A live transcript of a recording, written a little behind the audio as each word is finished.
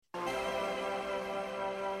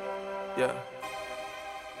Yeah.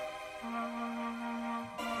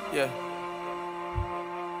 Yeah.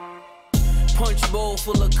 Punch bowl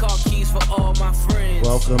full of car keys for all my friends.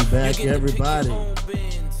 Welcome back, everybody.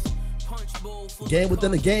 Game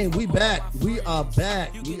within the game. We back. We are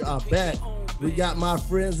back. We are back. We got my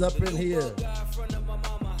friends up in here.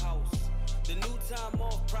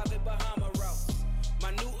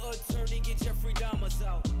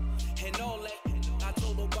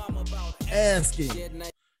 Asking,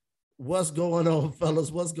 what's going on,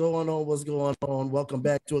 fellas? What's going on? What's going on? Welcome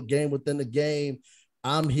back to a game within the game.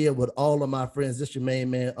 I'm here with all of my friends. This your main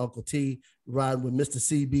man, Uncle T, riding with Mr.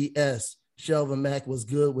 CBS. Shelvin Mack, what's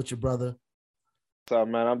good with your brother? What's up,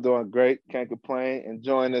 man? I'm doing great. Can't complain.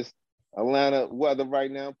 Enjoying this Atlanta weather right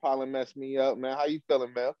now. Pollen messed me up, man. How you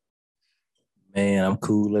feeling, Mel? Man, I'm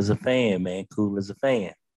cool as a fan, man. Cool as a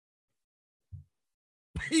fan.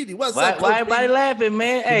 Petey, what's why, up? Why everybody laughing,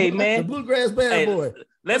 man? Hey, man. The Bluegrass Bad Boy.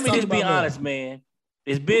 Let me just be honest, man.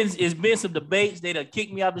 It's been some debates. They done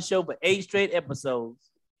kicked me off the show for 8 straight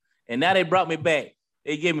episodes. And now they brought me back.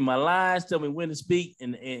 They gave me my lines, tell me when to speak.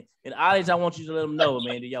 And audience, I want you to let them know,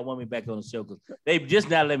 man, that y'all want me back on the show. Because they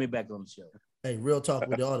just now let me back on the show. Hey, real talk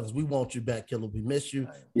with the audience. We want you back, Killer. We miss you.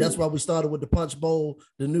 That's why we started with the Punch Bowl,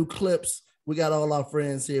 the new clips. We got all our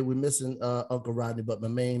friends here. We're missing Uncle Rodney, but my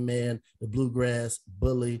main man, the Bluegrass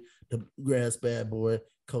Bully, the Bluegrass Bad Boy,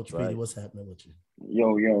 Coach Petey. What's happening with you?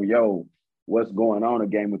 Yo. What's going on? A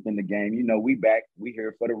game within the game. You know, we back. We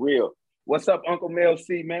here for the real. What's up, Uncle Mel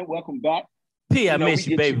C, man? Welcome back. P, I miss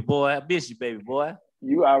you, baby boy. I miss you, baby boy.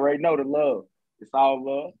 You already know the love. It's all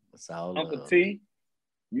love. It's all Uncle love. T,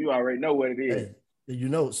 you already know what it is. Hey, you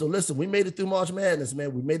know. So listen, we made it through March Madness,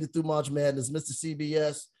 man. We made it through March Madness. Mr.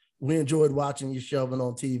 CBS, we enjoyed watching you shelving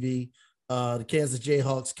on TV. The Kansas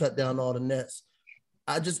Jayhawks cut down all the nets.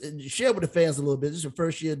 I just share with the fans a little bit. This is your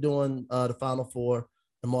first year doing the Final Four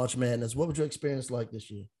and March Madness. What was your experience like this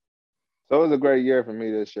year? So it was a great year for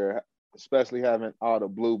me this year, especially having all the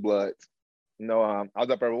blue bloods. You know, I was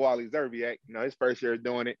up at Wally Zerbiak, his first year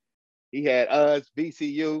doing it. He had us,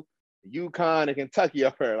 VCU, UConn, and Kentucky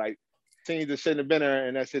up there, like teams that shouldn't have been there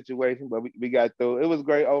in that situation, but we got through. It was a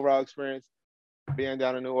great overall experience being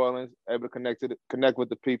down in New Orleans, able to connect with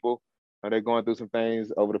the people. They're going through some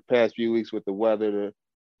things over the past few weeks with the weather,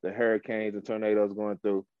 the hurricanes and tornadoes going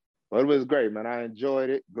through. But it was great, man. I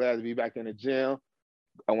enjoyed it. Glad to be back in the gym.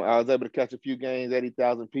 I was able to catch a few games,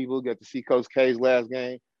 80,000 people, get to see Coach K's last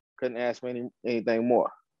game. Couldn't ask for anything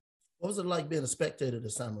more. What was it like being a spectator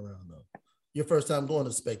this time around, though? Your first time going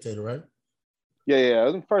to spectator, right? Yeah. It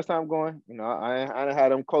was the first time going. I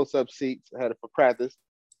had them close-up seats. I had it for practice.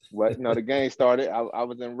 But, the game started. I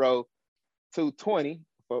was in row 220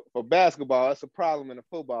 for basketball. That's a problem in a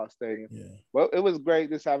football stadium. Yeah. Well, it was great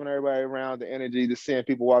just having everybody around, the energy, just seeing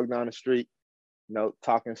people walk down the street,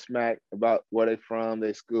 talking smack about where they from,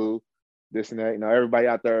 their school, this and that. Everybody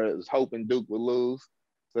out there was hoping Duke would lose.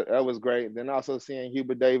 So that was great. Then also seeing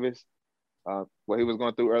Hubert Davis, what he was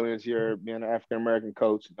going through earlier this year, being an African-American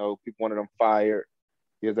coach, people wanted him fired.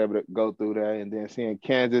 He was able to go through that. And then seeing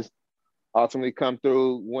Kansas ultimately come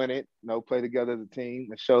through, win it, play together as a team.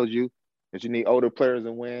 It shows you that you need older players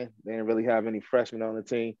to win. They didn't really have any freshmen on the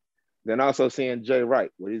team. Then also seeing Jay Wright,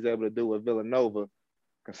 what he's able to do with Villanova,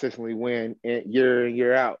 consistently win year in,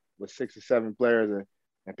 year out with 6 or 7 players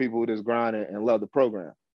and people who just grind and love the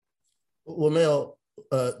program. Well, Mel,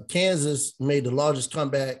 Kansas made the largest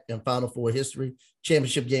comeback in Final Four history,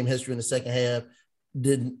 championship game history in the second half.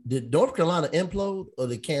 Did North Carolina implode, or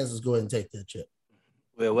did Kansas go ahead and take that chip?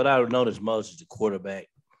 Well, what I noticed most is the quarterback.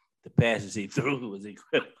 The passes he threw was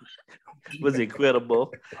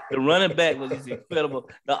incredible. The running back was incredible.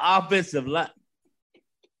 The offensive line.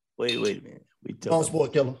 Wait a minute. Wrong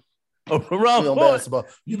sport, Killer. Oh, wrong sport. Basketball.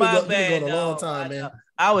 You've been going a long time, man.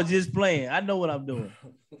 I was just playing. I know what I'm doing.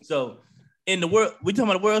 So, in the world, we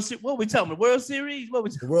talking about the World Series. What we talking about? World Series?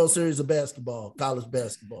 The World Series of basketball, college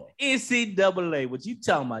basketball. NCAA. What you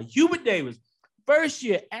talking about? Hubert Davis, first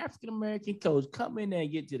year African American coach, come in there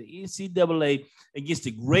and get to the NCAA against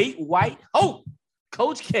the Great White Hope,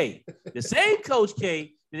 Coach K. The same Coach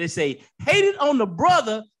K that they say hated on the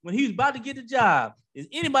brother when he was about to get the job. Is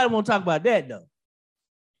anybody want to talk about that though?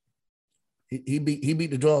 He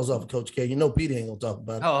beat the draws off of Coach K. Peter ain't gonna talk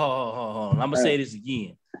about it. Hold on. I'm gonna say this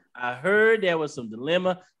again. I heard there was some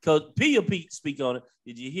dilemma. Coach Pete speak on it.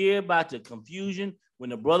 Did you hear about the confusion when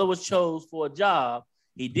the brother was chose for a job?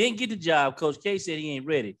 He didn't get the job. Coach K said he ain't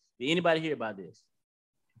ready. Did anybody hear about this?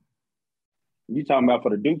 You talking about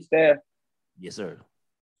for the Duke staff? Yes, sir.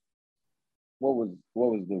 What was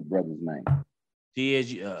the brother's name?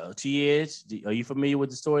 T.S. Are you familiar with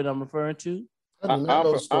the story that I'm referring to? I do not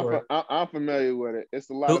know the story. I'm familiar with it. It's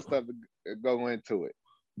a lot of stuff to go into it.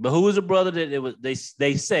 But who was the brother that it was?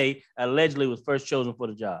 They say allegedly was first chosen for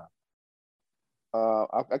the job.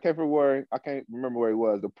 I can't remember where he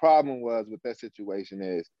was. The problem was with that situation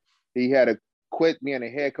is he had to quit being a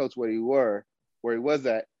head coach where he was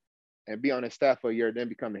at, and be on his staff for a year, then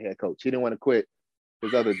become the head coach. He didn't want to quit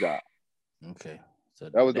his other job. Okay, so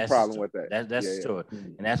that was the problem with that. That's the story,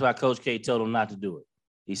 and that's why Coach K told him not to do it.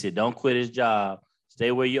 He said, "Don't quit his job.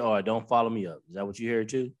 Stay where you are. Don't follow me up." Is that what you heard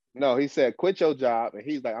too? No, he said, "Quit your job," and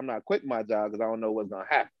he's like, "I'm not quitting my job because I don't know what's gonna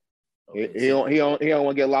happen." Okay, he don't want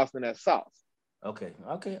to get lost in that sauce. Okay.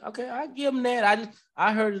 I give him that.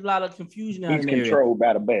 I heard a lot of confusion. He's controlled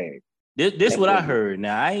by the bag. This what I heard.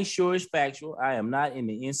 Now, I ain't sure it's factual. I am not in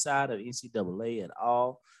the inside of NCAA at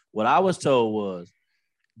all. What I was told was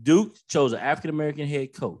Duke chose an African-American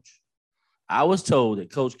head coach. I was told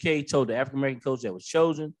that Coach K told the African-American coach that was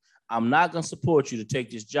chosen, I'm not going to support you to take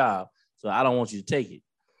this job, so I don't want you to take it.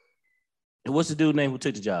 And what's the dude's name who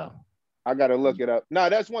took the job? I got to look it up. No,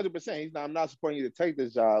 that's 100%. I'm not supporting you to take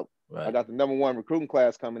this job. Right. I got the #1 recruiting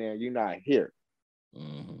class coming in. You're not here.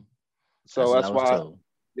 Mm-hmm. So that's why.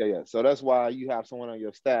 Yeah. So that's why you have someone on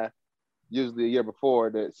your staff, usually a year before,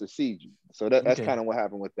 that succeeds you. So that's kind of what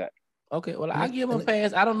happened with that. Okay. Well, I give him a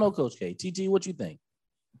pass. I don't know, Coach K. TT, what you think?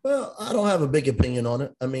 Well, I don't have a big opinion on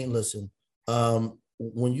it. I mean, listen,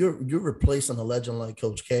 when you're replacing a legend like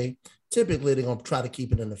Coach K, typically they're gonna try to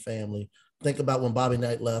keep it in the family. Think about when Bobby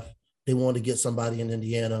Knight left. They wanted to get somebody in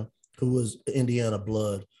Indiana who was Indiana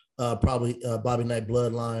blood, probably Bobby Knight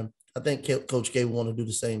bloodline. I think Coach K would want to do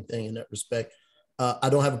the same thing in that respect. I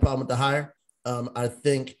don't have a problem with the hire. I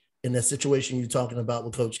think in that situation you're talking about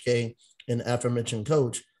with Coach K and the aforementioned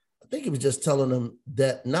coach, I think he was just telling them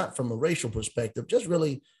that not from a racial perspective, just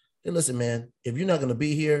really, hey, listen, man, if you're not going to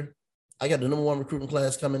be here, I got the #1 recruiting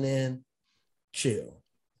class coming in, chill.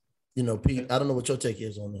 You know, Pete, I don't know what your take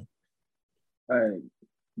is on that. Hey,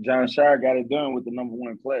 John Shire got it done with the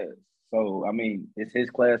 #1 class. So, I mean, it's his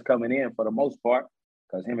class coming in for the most part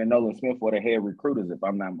because him and Nolan Smith were the head recruiters, if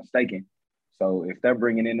I'm not mistaken. So if they're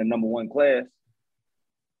bringing in the #1 class,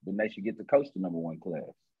 then they should get to coach the #1 class.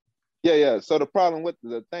 Yeah. So the problem with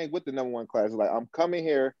the #1 class is like, I'm coming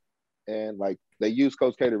here and like they use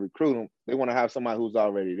Coach K to recruit them. They want to have somebody who's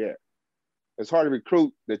already there. It's hard to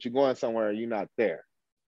recruit that you're going somewhere and you're not there.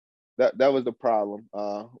 That was the problem.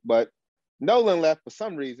 But Nolan left for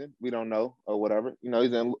some reason, we don't know or whatever. You know,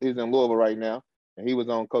 he's in Louisville right now, and he was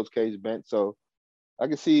on Coach K's bench. So I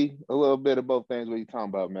can see a little bit of both things. What you talking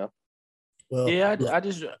about, Mel? Well, yeah,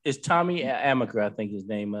 it's Tommy Amaker, I think his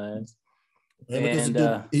name is.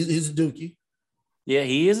 And he's a Dookie. Yeah,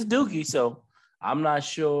 he is a Dookie. So I'm not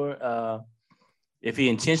sure if he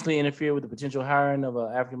intentionally interfered with the potential hiring of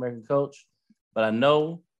an African American coach, but I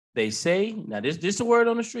know they say now this is a word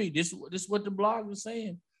on the street. This is what the blog was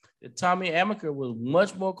saying, that Tommy Amaker was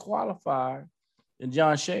much more qualified than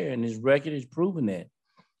John Share, and his record is proving that.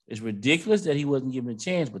 It's ridiculous that he wasn't given a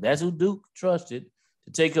chance, but that's who Duke trusted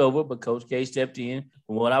to take over. But Coach K stepped in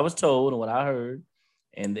from what I was told and what I heard,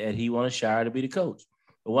 and that he wanted Shire to be the coach.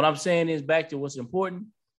 But what I'm saying is, back to what's important,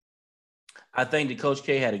 I think that Coach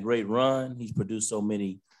K had a great run. He's produced so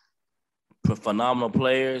many phenomenal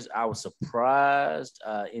players. I was surprised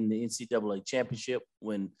in the NCAA championship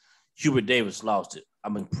when Hubert Davis lost it.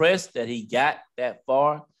 I'm impressed that he got that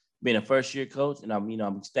far, being a first-year coach, and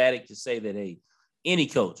I'm ecstatic to say that any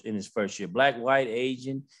coach in his first year, black, white,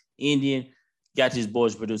 Asian, Indian, got his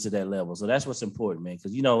boys produced at that level. So that's what's important, man.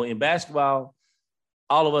 Because, in basketball,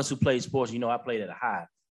 all of us who play sports, I played at a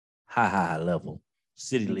high level,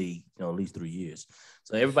 city league, at least 3 years.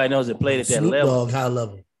 So everybody knows that played at that level. Snoop Dogg high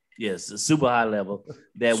level. Yes, a super high level.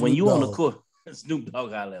 That when you on the court, Snoop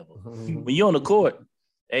Dogg high level. When you're on the court,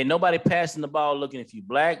 ain't nobody passing the ball looking if you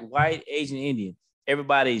black, white, Asian, Indian.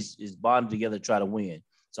 Everybody is bonded together to try to win.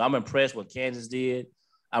 So I'm impressed what Kansas did.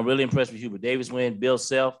 I'm really impressed with Hubert Davis win. Bill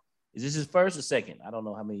Self. Is this his first or second? I don't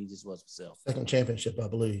know how many this was for Self. Second championship, I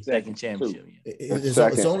believe. Second championship. Yeah.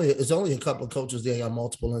 It's only a couple of coaches there got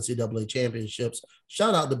multiple NCAA championships.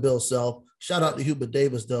 Shout out to Bill Self. Shout out to Hubert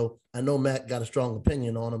Davis, though. I know Matt got a strong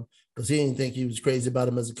opinion on him because he didn't think he was crazy about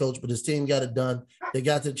him as a coach, but his team got it done. They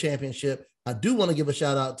got to the championship. I do want to give a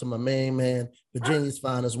shout out to my main man, Virginia's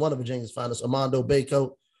finest, one of Virginia's finest, Armando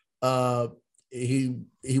Bacot.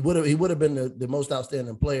 He would have been the most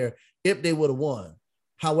outstanding player if they would have won.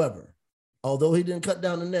 However, although he didn't cut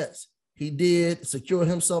down the nets, he did secure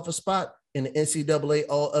himself a spot in the NCAA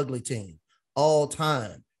All Ugly team, all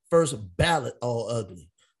time, first ballot All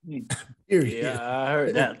Ugly. Period. Yeah, I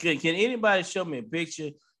heard. Now, can anybody show me a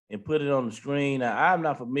picture and put it on the screen? Now, I'm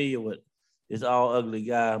not familiar with this All Ugly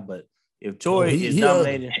guy, but If Tory is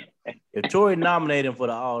nominated, if Tory nominated him for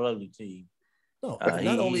the All Ugly team, no,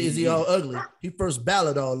 not only is he all ugly, he first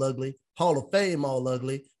ballot all ugly, Hall of Fame all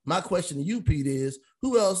ugly. My question to you, Pete, is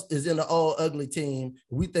who else is in the all ugly team?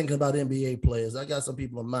 We thinking about NBA players. I got some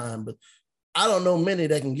people in mind, but I don't know many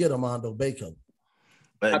that can get Armando Bacot.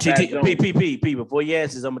 P, before you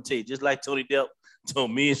answer, I'm gonna tell you, just like Tony Depp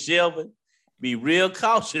told me and Shelvin, be real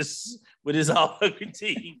cautious with this all ugly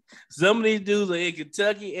team. Some of these dudes are in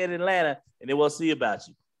Kentucky and Atlanta, and they won't see about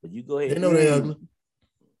you. But you go ahead. They know they're ugly.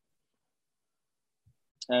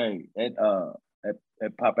 Hey, at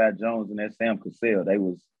Popeye Jones and that Sam Cassell, they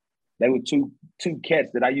were two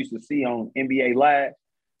cats that I used to see on NBA Live.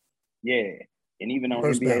 Yeah, and even on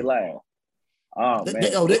NBA Live. Oh man,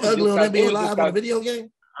 they ugly on NBA Live on a video game.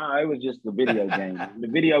 It was just the video game. The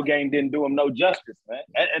video game didn't do them no justice, man.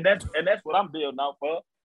 And that's what I'm building out for.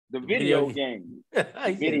 The video game.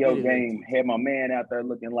 The video game had my man out there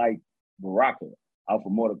looking like Baraka off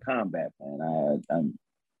of Mortal Kombat, man.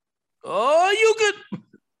 You could.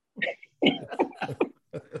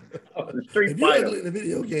 Street if Fighter. you're ugly in the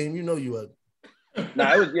video game, you know you ugly.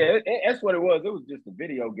 Nah, that's what it was. It was just a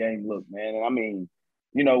video game look, man. And I mean,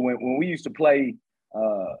 you know, when we used to play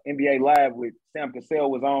NBA Live with Sam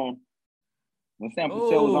Cassell was on, when Sam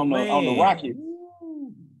Cassell was on the Rockets.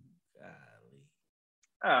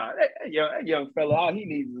 That young fella, all he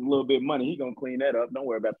needs is a little bit of money. He gonna clean that up. Don't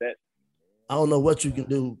worry about that. I don't know what you can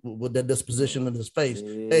do with that disposition in his face.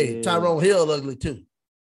 Yeah. Hey, Tyrone Hill ugly too.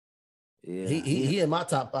 Yeah, he in my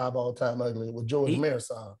top 5 all time ugly with George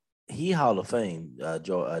Marisol. He Hall of Fame,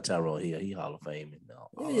 Tyrone Hill. He Hall of Fame.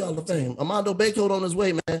 He Hall of Fame. Armando Bacot on his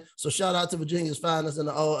way, man. So shout out to Virginia's finest and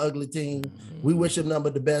the all ugly team. Mm-hmm. We wish him nothing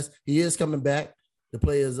but the best. He is coming back to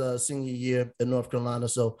play his senior year in North Carolina.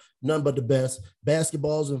 So none but the best.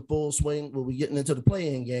 Basketball's in full swing. We'll be getting into the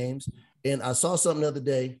play-in games. And I saw something the other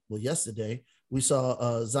day. Well, yesterday we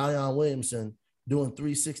saw Zion Williamson doing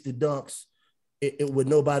 360 dunks with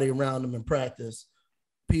nobody around him in practice.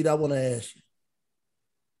 Pete, I want to ask you,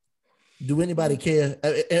 do anybody care?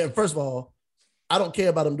 And first of all, I don't care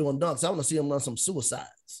about him doing dunks. I want to see him run some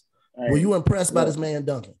suicides. Right. Were you impressed by this man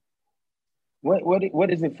dunking? What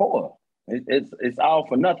is it for? It's all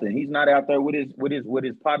for nothing. He's not out there with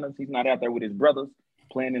his partners. He's not out there with his brothers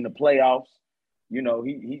playing in the playoffs. You know,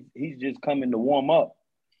 he's just coming to warm up.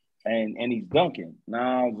 And he's dunking.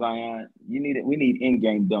 Now, Zion, we need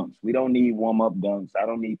in-game dunks. We don't need warm-up dunks. I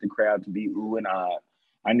don't need the crowd to be ooh and ah.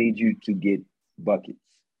 I need you to get buckets.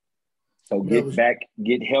 So get back,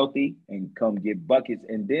 get healthy, and come get buckets,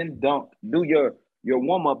 and then dunk. Do your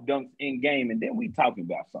warm-up dunks in-game, and then we talking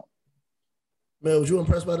about something. Man, was you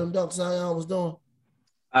impressed by them dunks Zion was doing?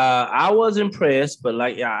 I was impressed, but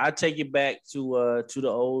I take it back to the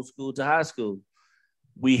old school, to high school.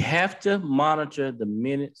 We have to monitor the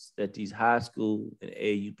minutes that these high school and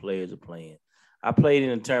AU players are playing. I played in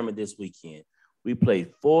a tournament this weekend. We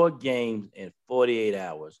played 4 games in 48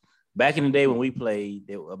 hours. Back in the day when we played,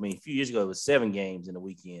 a few years ago, it was 7 games in a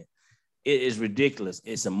weekend. It is ridiculous.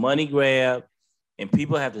 It's a money grab, and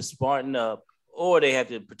people have to smarten up, or they have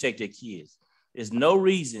to protect their kids. There's no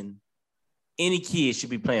reason any kid should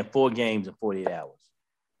be playing 4 games in 48 hours.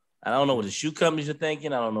 I don't know what the shoe companies are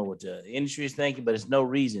thinking. I don't know what the industry is thinking, but it's no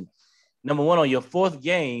reason. Number one, on your 4th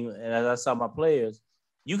game, and as I saw my players,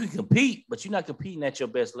 you can compete, but you're not competing at your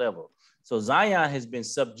best level. So Zion has been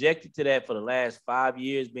subjected to that for the last 5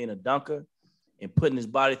 years, being a dunker and putting his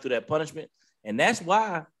body through that punishment. And that's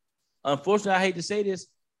why, unfortunately, I hate to say this,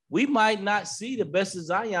 we might not see the best of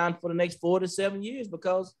Zion for the next 4 to 7 years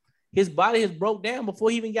because his body has broke down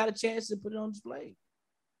before he even got a chance to put it on display.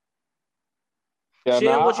 Yeah,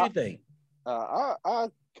 Shell, what you think? I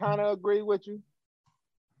kind of agree with you.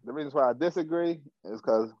 The reason why I disagree is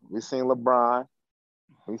because we've seen LeBron,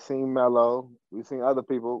 we've seen Melo, we've seen other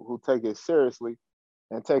people who take it seriously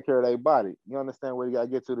and take care of their body. You understand where you got to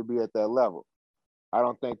get to be at that level. I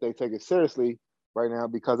don't think they take it seriously right now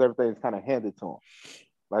because everything's kind of handed to them.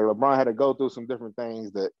 Like LeBron had to go through some different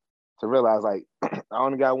things to realize, like, I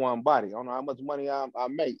only got one body. I don't know how much money I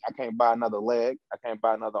make. I can't buy another leg. I can't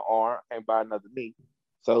buy another arm. I can't buy another knee.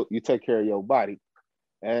 So you take care of your body.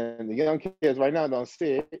 And the young kids right now don't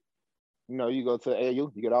see it. You know, you go to AU,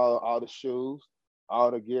 you get all the shoes, all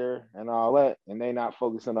the gear, and all that, and they not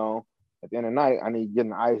focusing on, at the end of the night, I need to get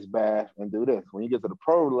an ice bath and do this. When you get to the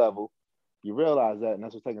pro level, you realize that, and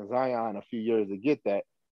that's what's taking Zion a few years to get that.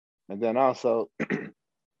 And then also,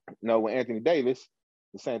 with Anthony Davis,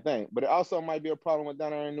 the same thing. But it also might be a problem with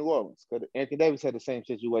down there in New Orleans because Anthony Davis had the same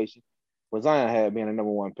situation where Zion had being a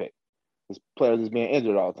number 1 pick. His players is being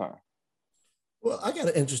injured all the time. Well, I got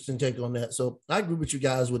an interesting take on that. So I agree with you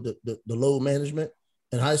guys with the load management.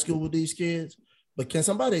 in high school with these kids, but can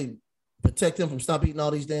somebody protect them from stop eating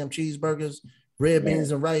all these damn cheeseburgers, red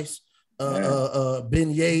beans and rice,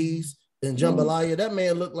 beignets and jambalaya? That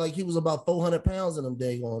man looked like he was about 400 pounds in them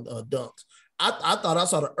daggone dunks. I thought I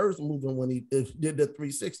saw the earth moving when he did the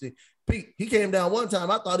 360. Pete, he came down one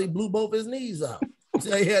time. I thought he blew both his knees out.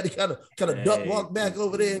 So he had to kind of duck walk back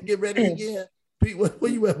over there and get ready again. Pete,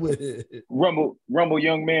 where you at with it? Rumble,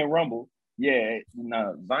 young man, rumble. Yeah,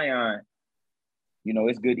 Zion,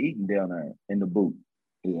 it's good eating down there in the boot.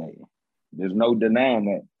 Yeah, there's no denying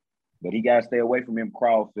that. But he got to stay away from them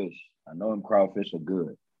crawfish. I know them crawfish are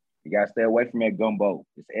good. You got to stay away from that gumbo.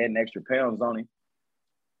 It's adding extra pounds on him.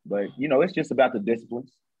 But, it's just about the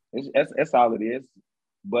disciplines. That's all it is.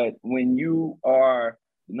 But when you are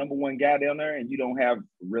the number one guy down there and you don't have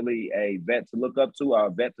really a vet to look up to or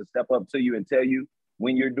a vet to step up to you and tell you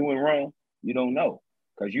when you're doing wrong, you don't know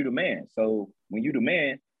because you the man. So when you the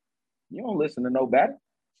man, you don't listen to nobody.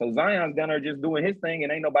 So Zion's down there just doing his thing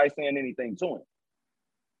and ain't nobody saying anything to him.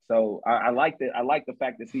 So I like the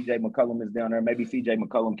fact that CJ McCollum is down there. Maybe CJ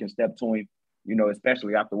McCollum can step to him,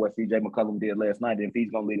 especially after what CJ McCollum did last night. If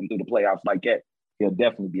he's going to lead him through the playoffs like that, he'll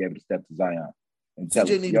definitely be able to step to Zion. And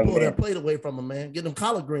CJ need to pull that plate away from him, man. Get them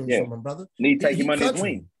collard greens from him, brother. Need to take him under his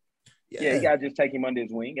wing. Yeah, he got to just take him under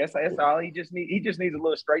his wing. That's all. He just needs a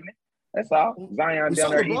little straightening. That's all. Zion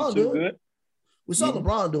down there eating too good. We saw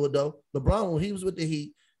LeBron do it, though. LeBron, when he was with the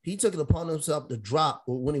Heat, he took it upon himself to drop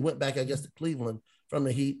when he went back, I guess, to Cleveland from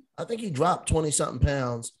the Heat. I think he dropped 20-something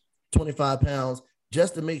pounds, 25 pounds,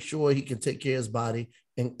 just to make sure he can take care of his body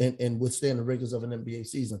and withstand the rigors of an NBA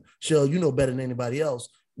season. Shell, you know better than anybody else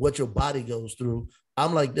what your body goes through.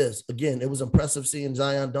 I'm like this. Again, it was impressive seeing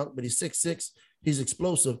Zion dunk, but he's 6'6". He's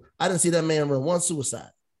explosive. I didn't see that man run one suicide.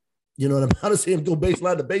 You know what I mean? I didn't see him go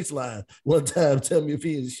baseline to baseline one time. Tell me if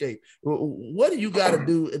he's in shape. What do you got to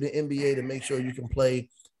do in the NBA to make sure you can play?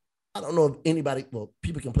 I don't know if anybody,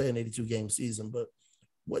 people can play an 82-game season, but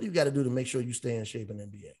what do you got to do to make sure you stay in shape in the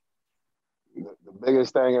NBA? The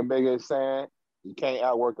biggest thing and biggest saying, you can't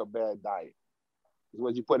outwork a bad diet. It's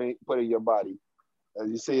what you put in your body. As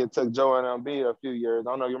you see, it took Joel Embiid a few years.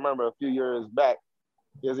 I don't know, you remember a few years back,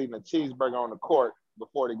 he was eating a cheeseburger on the court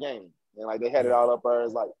before the game. And they had it all up there.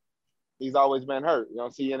 It's like, he's always been hurt. You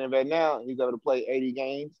don't see any of it now. He's able to play 80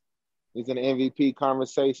 games. He's in the MVP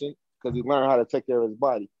conversation because he learned how to take care of his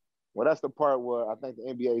body. Well, that's the part where I think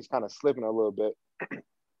the NBA is kind of slipping a little bit.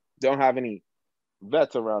 Don't have any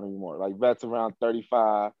vets around anymore, like vets around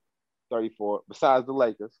 35, 34, besides the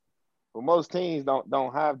Lakers. But most teams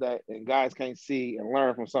don't have that, and guys can't see and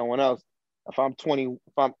learn from someone else. If I'm Zion,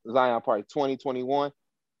 probably 20, 21,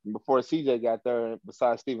 and before CJ got there,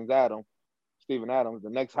 besides Steven Adams,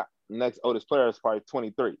 the next oldest player is probably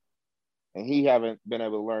 23, and he haven't been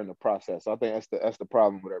able to learn the process. So I think that's the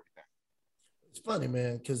problem with everything. It's funny,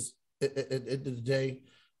 man, because at the end of the day,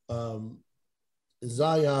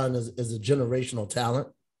 Zion is a generational talent,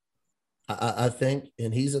 I think,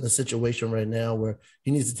 and he's in a situation right now where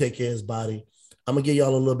he needs to take care of his body. I'm going to give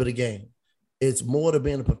y'all a little bit of game. It's more to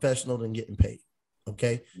being a professional than getting paid,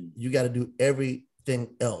 okay? You got to do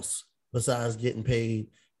everything else besides getting paid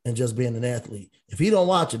and just being an athlete. If he don't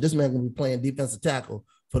watch it, this man going to be playing defensive tackle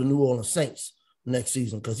for the New Orleans Saints next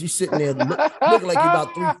season because he's sitting there looking like he's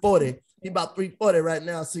about 340. He's about 340 right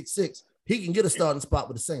now, 6'6". He can get a starting spot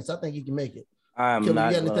with the Saints. I think he can make it. I'm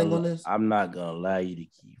not gonna allow you to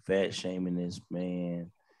keep fat shaming this man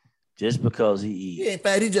just because he eats. He ain't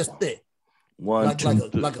fat. He just thick. Like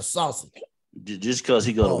a sausage. Just because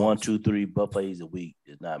he go to 1, 2, 3 buffets a week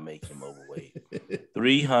does not make him overweight.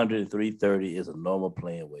 300, 330 is a normal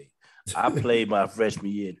playing weight. I played my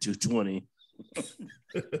freshman year at 220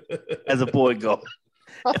 as a point guard.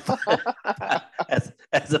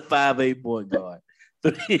 as a 5'8" point guard.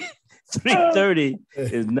 330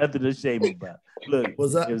 is nothing to shame about. Look,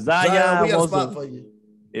 if Zion wants to,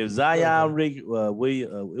 if Zion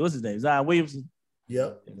what's his name? Zion Williamson.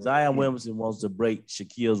 Yeah. If Zion Williamson wants to break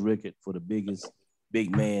Shaquille's record for the biggest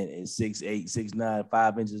big man at 6'8", 6'9",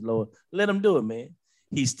 5 inches lower, let him do it, man.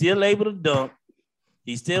 He's still able to dunk.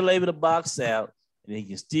 He's still able to box out, and he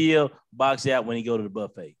can still box out when he go to the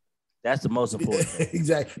buffet. That's the most important thing.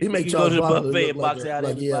 Exactly. He make go to the Barkley buffet and box out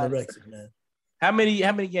like anorexic, man. How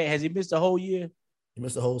many games has he missed a whole year? He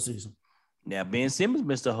missed the whole season. Now Ben Simmons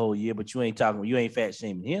missed a whole year, but you ain't fat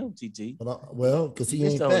shaming him, TT. Well, because he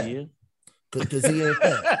ain't fat. Because he ain't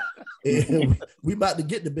fat. We about to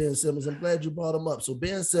get to Ben Simmons. I'm glad you brought him up. So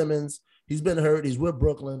Ben Simmons, he's been hurt. He's with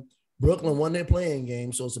Brooklyn. Brooklyn won their playing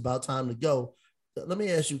game, so it's about time to go. Let me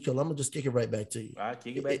ask you, Kill. I'm gonna just kick it right back to you. All right,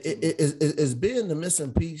 kick it back to you. Is Ben the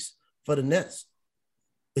missing piece for the Nets?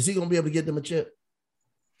 Is he gonna be able to get them a chip?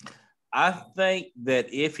 I think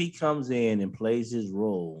that if he comes in and plays his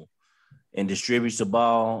role and distributes the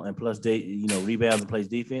ball and plus rebounds and plays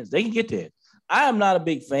defense, they can get there. I am not a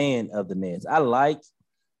big fan of the Nets. I like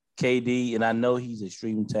KD, and I know he's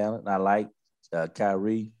extreme talent. I like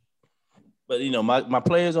Kyrie. But, my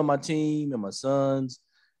players on my team and my sons,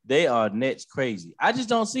 they are Nets crazy. I just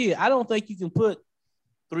don't see it. I don't think you can put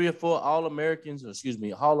 3 or 4 All-Americans,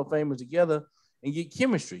 Hall of Famers together and get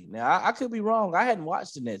chemistry. Now, I could be wrong. I hadn't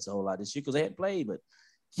watched the Nets a whole lot this year because they hadn't played, but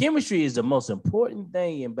chemistry is the most important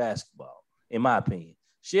thing in basketball, in my opinion.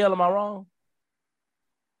 Shell, am I wrong?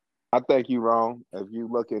 I think you're wrong. If you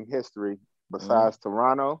look in history, besides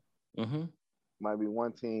Toronto, might be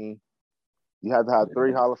one team. You have to have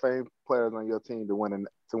 3 Hall of Fame players on your team to win an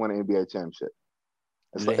NBA championship.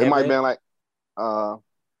 It might be like.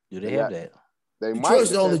 Do they have that? Detroit's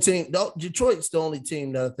the only team. No, Detroit's the only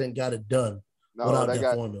team that I think got it done without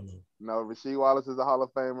that formula. No, Rasheed Wallace is a Hall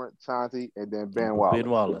of Famer, Chauncey, and then Ben Wallace. Ben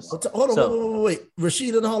Wallace. Hold on, wait.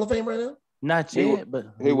 Rasheed in the Hall of Fame right now? Not yet, but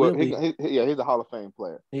he will be. He's a Hall of Fame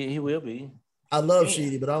player. He will be. I love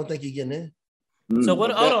Sheedy, but I don't think he's getting in. So what?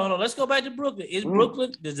 Hold on. Let's go back to Brooklyn. Is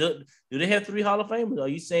Brooklyn? Do they have 3 Hall of Famers? Are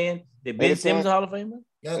you saying that Ben Simmons a Hall of Famer?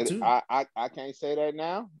 Got 2. I can't say that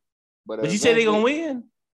now, but you say they're gonna win.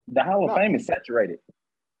 The Hall of Fame is saturated.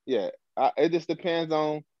 Yeah, it just depends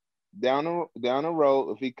on down the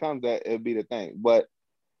road. If he comes, that it'll be the thing. But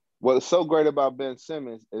what's so great about Ben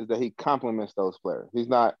Simmons is that he complements those players. He's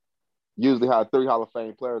not usually how 3 Hall of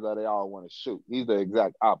Fame players that they all want to shoot. He's the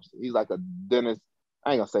exact opposite. He's like a Dennis.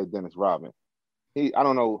 I ain't gonna say Dennis Rodman. I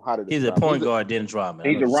don't know how to. He's a point guard, Dennis Rodman.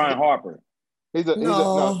 He's a Ron Harper. He's a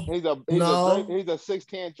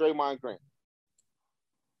 6'10" Draymond Green.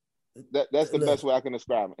 That's the best way I can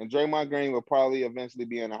describe him. And Draymond Green will probably eventually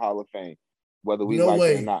be in the Hall of Fame, whether we like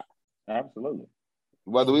it or not. Absolutely.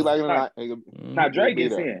 Whether we like it or not. Now Dre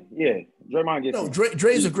gets in. Yeah, Draymond gets in.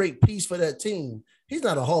 Dre's a great piece for that team. He's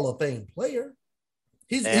not a Hall of Fame player.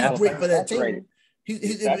 He's great for that team.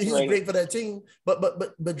 He's great for that team. But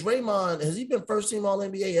Draymond, has he been first team All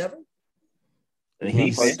NBA ever? I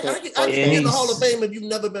can get in the Hall of Fame if you've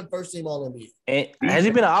never been first team All NBA. And has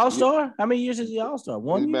he been an All-Star? How many years is he All-Star?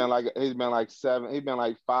 He's been like 7. He's been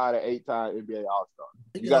like 5 to 8 times NBA All-Star.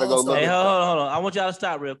 You gotta go look. Hey, hold on. I want y'all to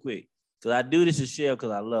stop real quick because I do this to Shell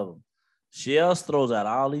because I love him. Shell throws out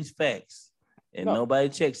all these facts and nobody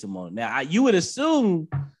checks him on it. Now you would assume,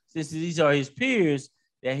 since these are his peers,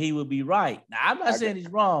 that he would be right. Now I'm not saying he's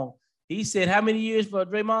wrong. He said how many years for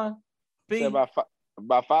Draymond? About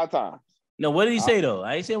 5 times. No, what did he say though?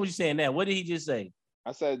 I ain't saying what you're saying now. What did he just say?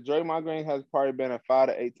 I said Draymond Green has probably been a 5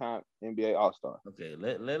 to 8 time NBA All-Star. Okay,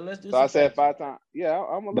 let's do. So I said 5 times. Yeah,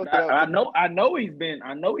 I'm gonna look it up. I know he's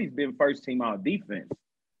been first team all defense.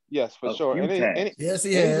 Yes, for sure. Yes,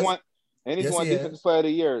 he has. He's won Defensive Player of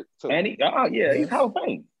the Year too. He's Hall of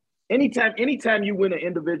Fame. Anytime you win an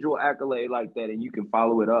individual accolade like that, and you can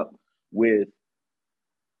follow it up with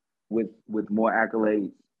more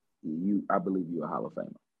accolades, I believe you're a Hall of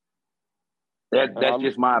Famer. That's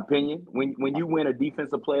just my opinion. When you win a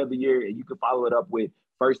Defensive Player of the Year and you can follow it up with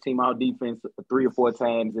first team all defense 3 or 4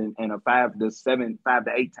 times and a 5 to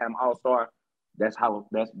 8 time All-Star, that's Hall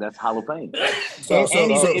of Fame. So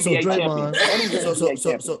Draymond.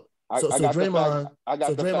 I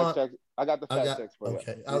got the fact checks for you.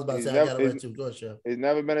 Okay, I was about to say I got it right too. Go ahead, Chef. He's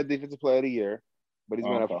never been a Defensive Player of the Year, but he's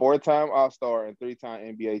been a 4-time All-Star and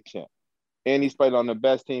 3-time NBA champ, and he's played on the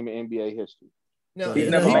best team in NBA history. No,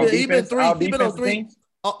 he's been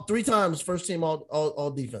 3 times first team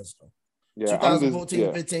all defense though. Yeah,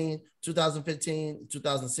 2014, 15, 2015,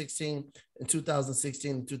 2016, and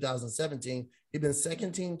 2016 and 2017. He's been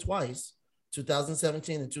second team twice,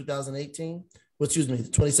 2017 and 2018. The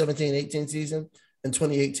 2017-18 season and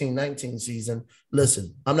 2018-19 season.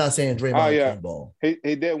 Listen, I'm not saying Draymond can't ball.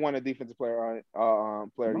 He did win a Defensive Player of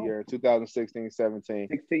the Year in 2016-17.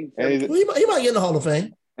 He might get in the Hall of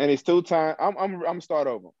Fame. And he's 2-time. I'm start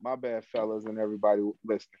over. My bad, fellas, and everybody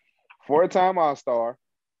listening. 4-time All-Star,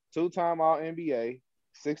 2-time All-NBA,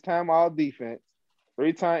 6-time All-Defense,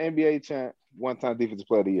 3-time NBA champ, 1-time Defensive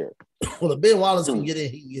Player of the Year. Well, if Ben Wallace can get in,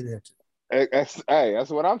 he can get into. That's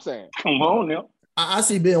what I'm saying. Come on now. I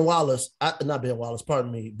see Ben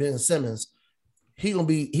Simmons. He gonna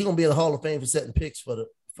be in the Hall of Fame for setting picks for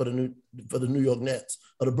the New York Nets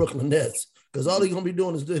or the Brooklyn Nets, because all he's gonna be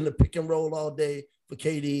doing is doing the pick and roll all day for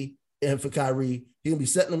KD and for Kyrie. He's gonna be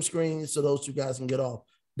setting them screens so those 2 guys can get off.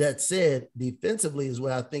 That said, defensively is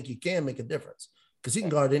where I think he can make a difference, because he can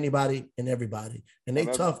guard anybody and everybody, and they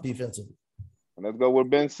tough defensively. And let's go with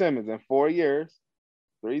Ben Simmons in 4 years,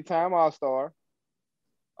 3-time All-Star,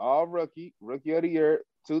 All-Rookie, Rookie of the Year,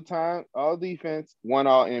 2-time All-Defense, 1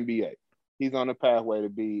 All-NBA. he's on the pathway to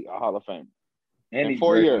be a Hall of Famer. And in he's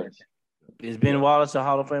 4 years. Is Ben Wallace a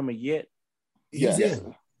Hall of Famer yet? He's Yes.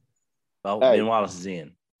 in. Oh, Hey. Ben Wallace is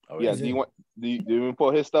in. Already. Yeah. Do you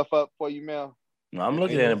pull his stuff up for you, Mel? No, I'm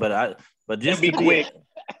looking at it, but just Be to quick.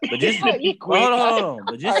 But just to Be quick. hold on.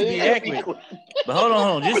 But just to be Yeah, accurate. But hold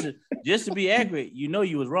on. Just to be accurate, you know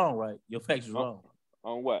you was wrong, right? Your facts was wrong.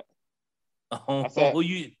 On what? On I said- who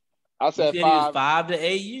you I said said it was 5. 5 to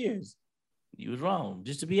 8 years. You was wrong.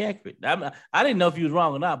 Just to be accurate. I didn't know if you was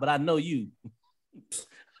wrong or not, but I know you.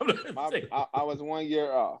 I was 1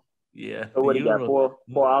 year off. Yeah. So what he you got? were-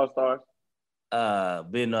 Four All-Stars?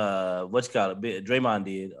 Ben what's it called? Draymond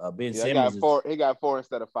did. Ben Yeah, Simmons. he got 4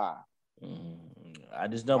 instead of 5. I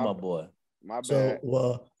just know my boy. My bad.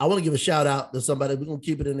 So I want to give a shout out to somebody. We're gonna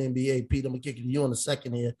keep it in the NBA. Pete, I'm gonna kick it to you in a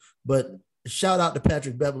second here, but shout out to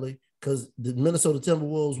Patrick Beverly because the Minnesota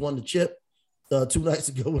Timberwolves won the chip 2 nights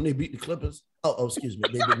ago when they beat the Clippers. Oh, excuse me,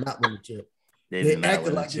 they did not win the chip. They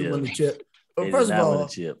acted like they won the chip. But first of all,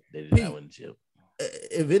 they did Pete, not win the chip.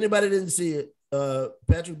 If anybody didn't see it,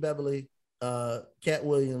 Patrick Beverly, Cat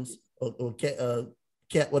Williams, or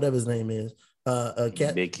Cat, whatever his name is,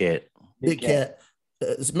 Cat, Big Cat. Big Cat.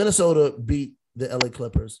 Minnesota beat the LA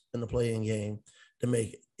Clippers in the play-in game to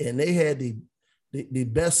make it, and they had the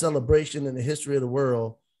best celebration in the history of the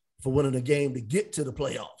world for winning the game to get to the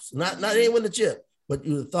playoffs. Not they didn't win the chip, but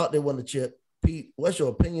you thought they won the chip. Pete, what's your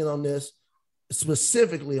opinion on this,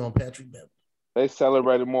 specifically on Patrick Beverly? They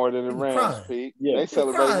celebrated more than the Rams, crying. Pete. Yeah. They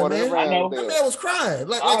celebrated more than the I know. Rams. That did. man was crying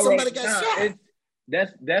like All somebody right, got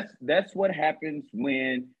shot. That's what happens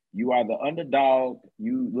when you are the underdog.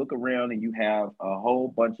 You look around and you have a whole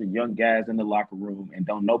bunch of young guys in the locker room, and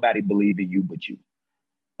don't nobody believe in you but you.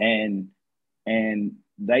 And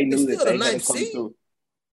they knew that they had to come through.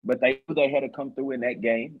 But they knew they had to come through in that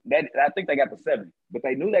game. I think they got the 7, but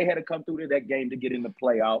they knew they had to come through to that game to get in the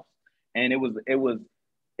playoffs. And it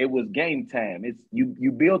was game time. It's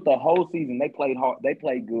you built the whole season. They played hard. They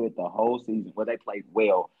played good the whole season. Well, they played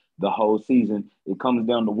well the whole season. It comes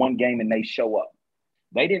down to one game and they show up.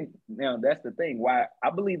 They didn't. Now that's the thing. Why I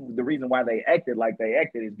believe the reason why they acted like they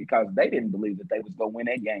acted is because they didn't believe that they was gonna win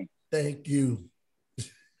that game. Thank you.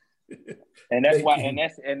 And that's Thank why. you.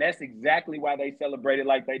 And that's exactly why they celebrated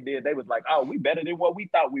like they did. They was like, "Oh, we better than what we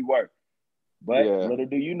thought we were." But little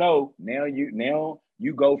do you know, now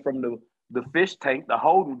you go from the fish tank, the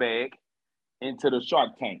holding bag, into the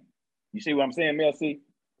shark tank. You see what I'm saying, Mel C?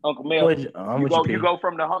 Uncle Mel, you go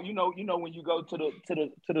from the you know when you go to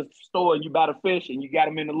the store and you buy the fish and you got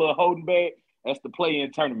them in the little holding bag, that's the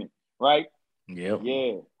play-in tournament, right? Yep.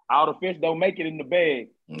 Yeah. All the fish don't make it in the bag.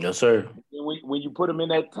 Yes, sir. When you put them in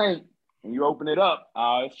that tank and you open it up,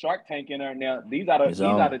 it's Shark Tank in there now. These are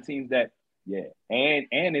the teams that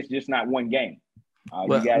and it's just not one game. You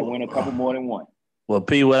got to win a couple more than one. Well,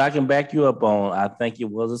 P, what I can back you up on, I think it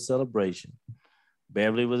was a celebration.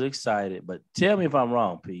 Beverly was excited, but tell me if I'm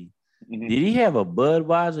wrong, P. Mm-hmm. Did he have a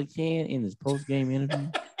Budweiser can in his post-game interview?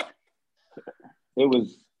 It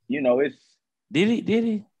was, it's. Did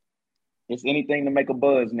he? It's anything to make a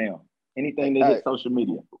buzz now. Anything to hit social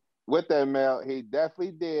media. With that, Mel, he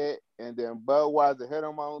definitely did. And then Budweiser hit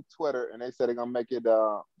him on Twitter, and they said they're gonna make it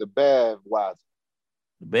the Bevweiser.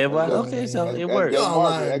 The Bevweiser? Okay, so it worked.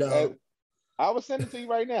 I will send it to you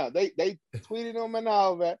right now. They tweeted him and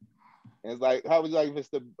all that. And it's like, how would you like if it's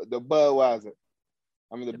the Budweiser?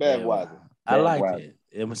 I mean the Bevweiser. I like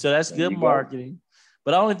it. So that's good marketing.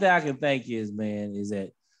 But the only thing I can think is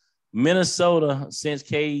that Minnesota, since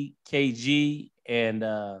KG and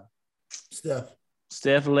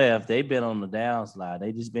Steph left, they've been on the downslide.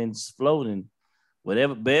 They just been floating.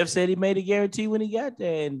 Whatever Bev said, he made a guarantee when he got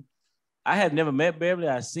there. And I have never met Beverly.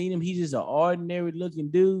 I've seen him. He's just an ordinary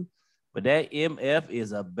looking dude. But that MF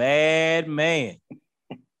is a bad man.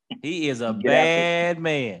 He is a bad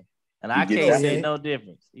man. And I can't say no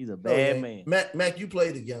difference. He's a bad man. Mac, you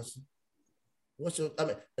played against him. I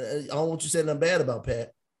don't want you to say nothing bad about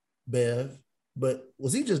Pat Bev, but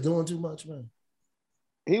was he just doing too much, man?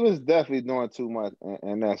 He was definitely doing too much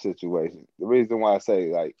in that situation. The reason why I say,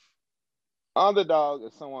 like, underdog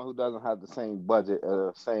is someone who doesn't have the same budget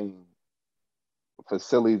or same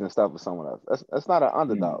facilities and stuff as someone else. That's not an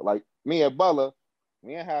underdog. Mm-hmm. Like me at Butler,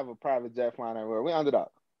 we didn't have a private jet flying everywhere. We're underdog.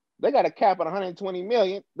 They got a cap at $120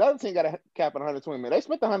 million. The other team got a cap at $120 million. They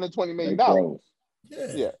spent $120 million.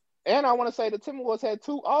 Yeah. And I want to say the Timberwolves had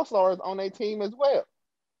 2 All-Stars on their team as well.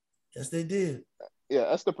 Yes, they did. Yeah,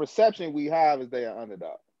 that's the perception we have is they are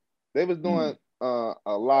underdog. They was doing a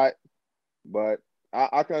lot, but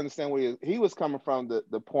I can understand where he was coming from.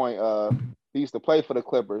 The point of he used to play for the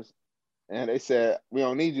Clippers, and they said we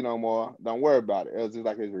don't need you no more. Don't worry about it. It was just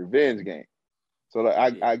like his revenge game. So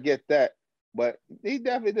I get that, But he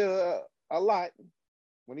definitely did a lot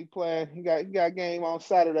when he played. He got a game on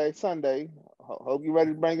Saturday, Sunday. Hope you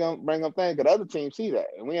ready to bring up things, because other teams see that,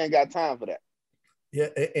 and we ain't got time for that. Yeah,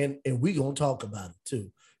 and we gonna talk about it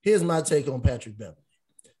too. Here's my take on Patrick Beverly.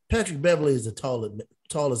 Patrick Beverly is the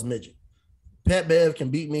tallest midget. Pat Bev can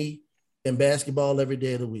beat me in basketball every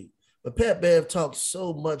day of the week. But Pat Bev talks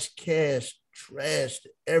so much trash to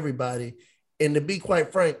everybody. And to be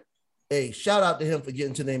quite frank, hey, shout out to him for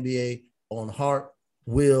getting to the NBA on heart,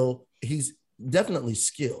 will. He's definitely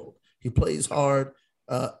skilled. He plays hard.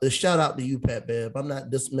 A shout out to you, Pat Bev. I'm not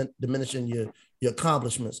diminishing your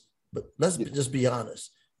accomplishments, but let's just be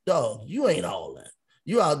honest. Dog, you ain't all that.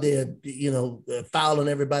 You out there, fouling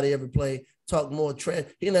everybody every play, talk more trash.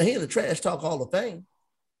 He in the trash talk Hall of Fame.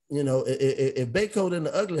 If Baycode in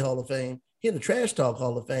the ugly Hall of Fame, he in the trash talk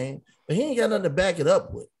Hall of Fame, but he ain't got nothing to back it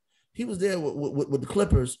up with. He was there with the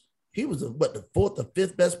Clippers. He was the fourth or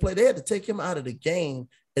fifth best player. They had to take him out of the game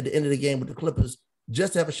at the end of the game with the Clippers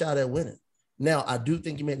just to have a shot at winning. Now, I do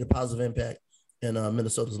think he made a positive impact in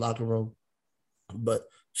Minnesota's locker room, but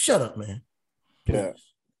shut up, man. Please. Yeah.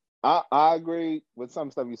 I agree with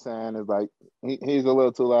some stuff you're saying. Is like he's a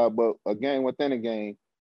little too loud, but a game within a game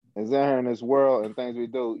is in here in this world and things we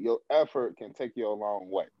do. Your effort can take you a long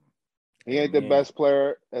way. He ain't the best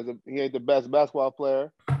player he ain't the best basketball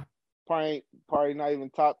player. Probably not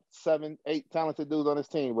even top 7, 8 talented dudes on his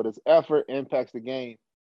team, but his effort impacts the game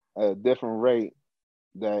at a different rate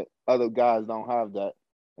that other guys don't have that.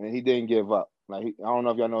 And he didn't give up. Like I don't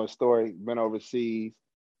know if y'all know his story. Been overseas,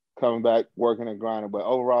 coming back, working and grinding, but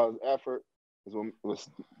overall his effort is what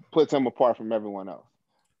puts him apart from everyone else.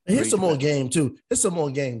 And here's some more game too.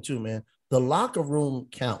 Man. The locker room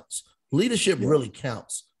counts. Leadership really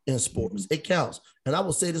counts in sports. It counts. And I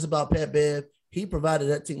will say this about Pat Bev. He provided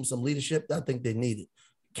that team some leadership that I think they needed.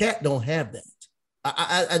 Cat don't have that.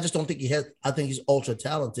 I just don't think he has. I think he's ultra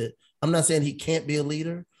talented. I'm not saying he can't be a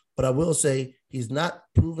leader, but I will say he's not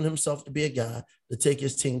proven himself to be a guy to take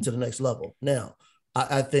his team to the next level. Now,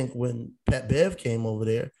 I think when Pat Bev came over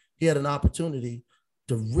there, he had an opportunity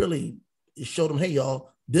to really show them, hey,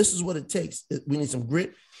 y'all, this is what it takes. We need some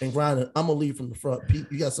grit and grind. I'm going to lead from the front. Pete,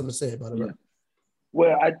 you got something to say about it, right?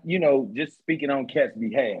 Well, just speaking on Cat's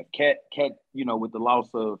behalf, Cat, with the loss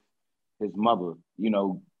of his mother,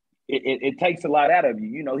 it takes a lot out of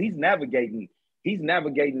you. He's navigating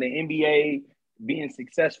the NBA, being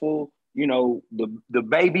successful, the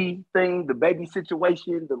baby thing, the baby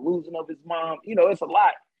situation, the losing of his mom, it's a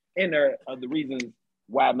lot in there of the reasons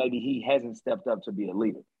why maybe he hasn't stepped up to be a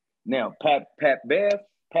leader. Now, Pat Bev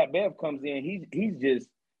comes in,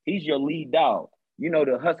 he's your lead dog.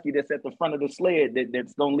 The husky that's at the front of the sled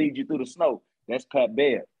that's gonna lead you through the snow. That's Pat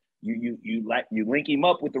Bev. You link him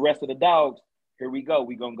up with the rest of the dogs. Here we go.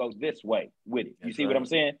 We're gonna go this way with it. You see what I'm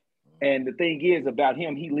saying? And the thing is about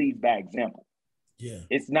him, he leads by example. Yeah.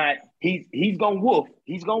 It's not he's gonna woof.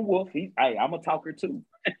 I'm a talker too.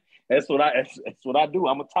 That's what I do.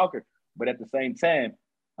 I'm a talker. But at the same time,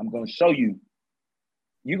 I'm gonna show you.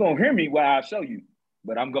 You're gonna hear me while I show you,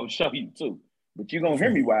 but I'm gonna show you too. But you're gonna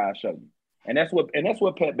hear me while I show you. And that's what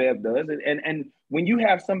Pat Bev does. And when you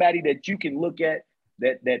have somebody that you can look at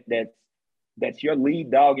that's your lead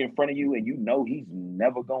dog in front of you, and he's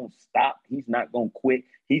never gonna stop, he's not gonna quit,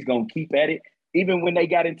 he's gonna keep at it. Even when they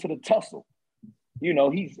got into the tussle, he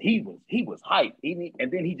was hyped.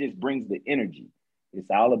 And then he just brings the energy. It's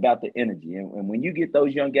all about the energy. And when you get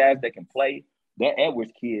those young guys that can play, that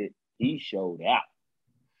Edwards kid, he showed out.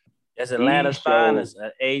 That's Atlanta's finest,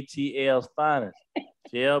 ATL's finest.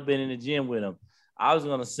 JL been in the gym with him. I was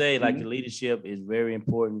gonna say, the leadership is very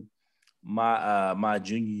important. My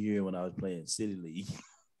junior year when I was playing City League,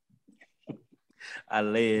 I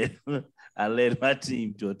led my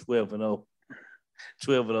team to a 12-0.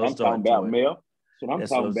 12-0 I'm talking about Mel.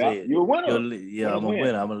 That's what I'm talking about. You're a winner. I'm a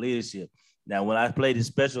winner. I'm a leadership. Now, when I played the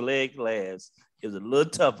special ed class, it was a little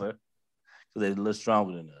tougher because they're a little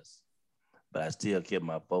stronger than us. But I still kept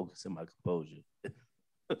my focus and my composure.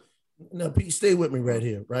 Now, Pete, stay with me right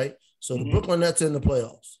here, right? So the Brooklyn Nets in the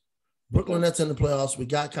playoffs. We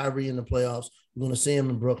got Kyrie in the playoffs. We're going to see him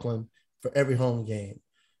in Brooklyn for every home game.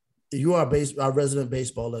 You are our resident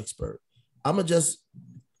baseball expert. I'm going to just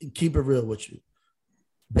keep it real with you.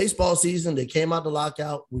 Baseball season, they came out the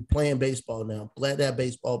lockout. We're playing baseball now. Glad to have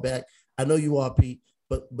baseball back. I know you are, Pete,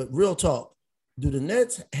 but real talk. Do the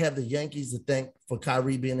Nets have the Yankees to thank for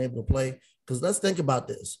Kyrie being able to play? Because let's think about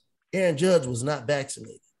this. Aaron Judge was not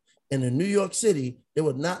vaccinated. And in New York City, they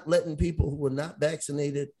were not letting people who were not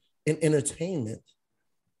vaccinated in entertainment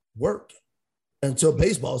work until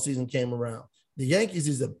baseball season came around. The Yankees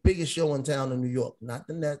is the biggest show in town in New York, not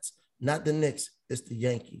the Nets, not the Knicks. It's the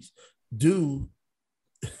Yankees. do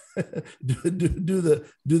the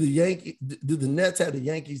Nets have the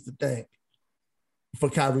Yankees to thank for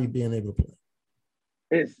Kyrie being able to play?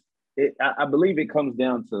 I believe it comes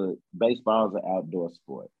down to baseball is an outdoor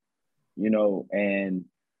sport, and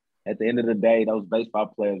at the end of the day, those baseball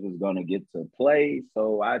players was going to get to play.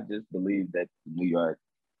 So I just believe that the New York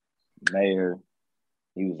mayor,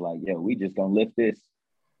 he was like, yeah, we just going to lift this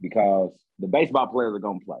because the baseball players are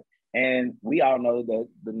going to play. And we all know that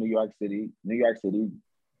the New York City,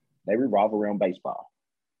 they revolve around baseball.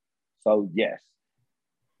 So yes,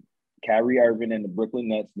 Kyrie Irving and the Brooklyn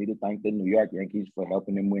Nets need to thank the New York Yankees for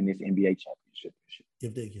helping them win this NBA championship.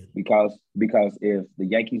 If they get it. Because if the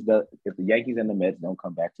Yankees and the Mets don't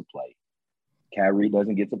come back to play, Kyrie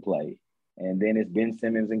doesn't get to play, and then it's Ben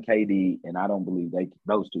Simmons and KD, and I don't believe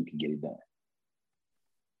those two can get it done.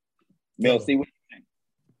 Mel C, what do you think?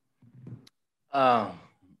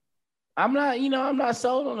 I'm not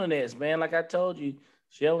sold on the Nets, man. Like I told you,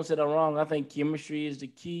 Sheldon said I'm wrong. I think chemistry is the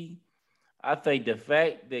key. I think the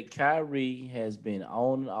fact that Kyrie has been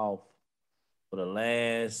on and off for the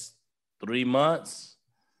last 3 months,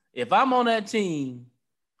 if I'm on that team,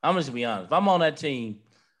 I'm just gonna be honest. If I'm on that team,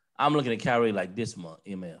 I'm looking at Kyrie like this month,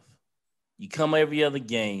 MF. You come every other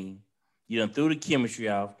game, you done threw the chemistry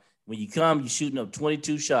off. When you come, you're shooting up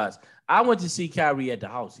 22 shots. I went to see Kyrie at the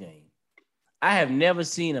house game. I have never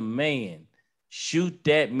seen a man shoot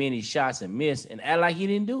that many shots and miss and act like he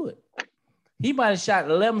didn't do it. He might have shot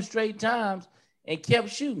 11 straight times and kept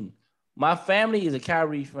shooting. My family is a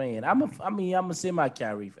Kyrie fan. I'm a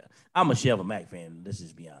semi-Kyrie fan. I'm a Shelvin Mack fan. Let's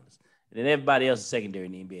just be honest. And then everybody else is secondary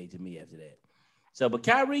in the NBA to me after that. So, but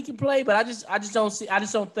Kyrie can play, but I just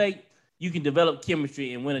don't think you can develop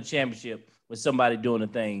chemistry and win a championship with somebody doing the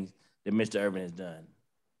things that Mr. Irvin has done.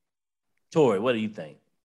 Tori, what do you think?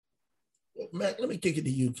 Mac, let me kick it to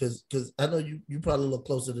you because I know you probably look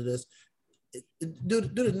closer to this. Do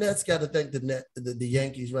the Nets got to thank the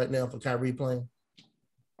Yankees right now for Kyrie playing?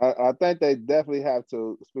 I think they definitely have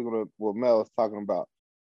to. Speaking of what Mel was talking about,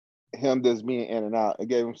 him just being in and out, it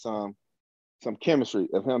gave him some chemistry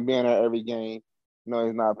of him being at every game.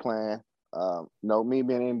 He's not playing. Me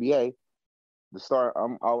being in the NBA, the start. I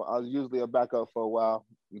was usually a backup for a while,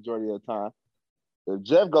 majority of the time. If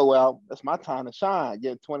Jeff go out, that's my time to shine,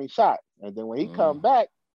 get 20 shots, and then when he come back,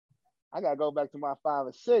 I gotta go back to my 5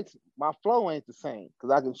 or 6. My flow ain't the same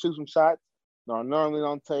because I can shoot some shots that I normally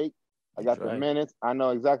don't take. I got the minutes. I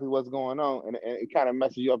know exactly what's going on, and it kind of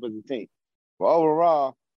messes you up as a team. But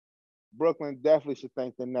overall, Brooklyn definitely should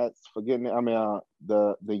thank the Nets for getting. The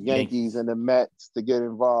Yankees and the Mets to get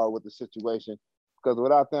involved with the situation because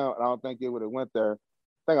without them, I don't think it would have went there.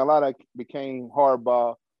 I think a lot of it became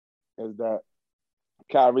hardball is that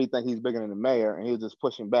Kyrie think he's bigger than the mayor, and he was just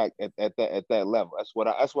pushing back at that level. That's what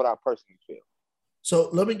I personally feel. So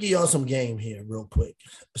let me give y'all some game here real quick.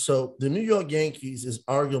 So the New York Yankees is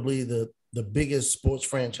arguably the biggest sports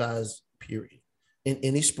franchise, period, in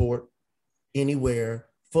any sport, anywhere,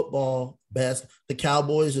 football, basketball. The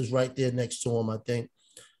Cowboys is right there next to them, I think.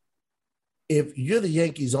 If you're the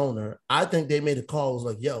Yankees owner, I think they made a call. It was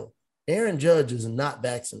like, yo, Aaron Judge is not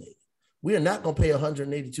vaccinated. We are not going to pay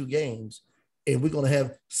 182 games, and we're going to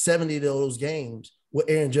have 70 of those games with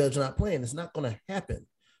Aaron Judge not playing. It's not going to happen.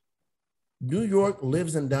 New York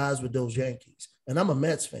lives and dies with those Yankees. And I'm a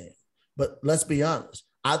Mets fan. But let's be honest.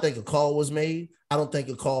 I think a call was made. I don't think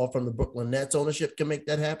a call from the Brooklyn Nets ownership can make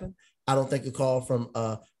that happen. I don't think a call from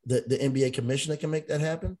the NBA commissioner can make that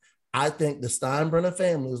happen. I think the Steinbrenner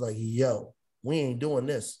family was like, yo, we ain't doing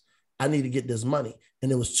this. I need to get this money. And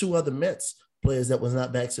there was 2 other Mets players that was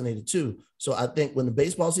not vaccinated too. So I think when the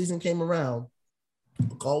baseball season came around,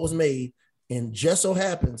 a call was made, and just so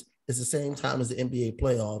happens it's the same time as the NBA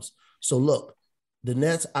playoffs. So look, the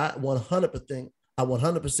Nets, I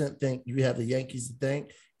 100% think you have the Yankees to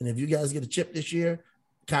thank. And if you guys get a chip this year,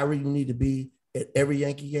 Kyrie, you need to be at every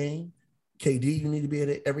Yankee game. KD, you need to be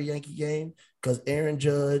at every Yankee game because Aaron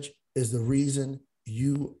Judge is the reason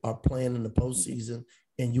you are playing in the postseason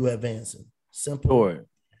and you advancing. Simple. Tori,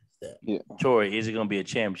 Tori, is it going to be a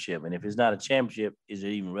championship? And if it's not a championship, is it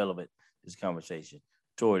even relevant, this conversation?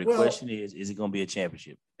 Tori, the question is it going to be a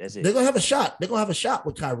championship? That's it. They're going to have a shot. They're going to have a shot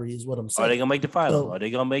with Kyrie is what I'm saying. Are they going to make the finals? Are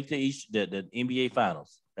they going to make the NBA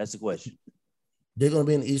finals? That's the question. They're going to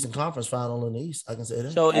be in the Eastern Conference final in the East. I can say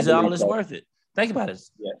that. So is all this worth it? Think about it.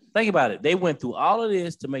 Yes. Think about it. They went through all of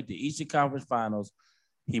this to make the Eastern Conference finals.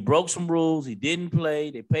 He broke some rules. He didn't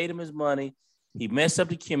play. They paid him his money. He messed up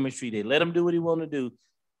the chemistry. They let him do what he wanted to do.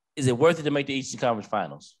 Is it worth it to make the Eastern Conference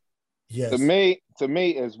finals? Yes. To me,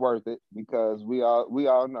 it's worth it because we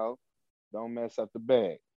all know don't mess up the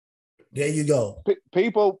bag. There you go.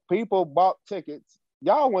 People bought tickets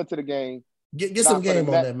y'all went to the game. Get some game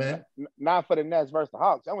on that, man. Not for the Nets versus the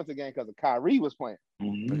Hawks. I went to the game because of Kyrie was playing.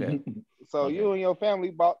 Okay. So you and your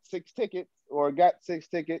family bought 6 tickets or got 6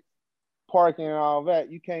 tickets, parking and all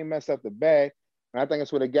that. You can't mess up the bag. And I think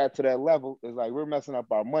it's when it got to that level. It's like we're messing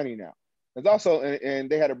up our money now. It's also, and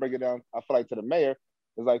they had to break it down, I feel like, to the mayor.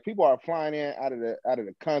 It's like people are flying in out of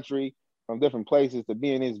the country from different places to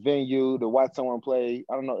be in this venue to watch someone play,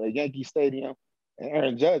 I don't know, at Yankee Stadium. And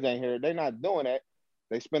Aaron Judge ain't here. They're not doing that.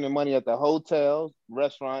 They spending money at the hotels,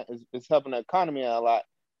 restaurant. It's helping the economy out a lot.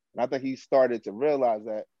 And I think he started to realize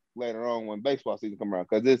that later on when baseball season come around,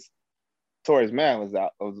 because this Torres man was a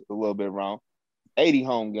little bit wrong. 80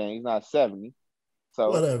 home games, not 70. So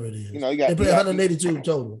whatever it is, you know, they play 182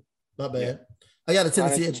 total. My bad. Yeah. I got a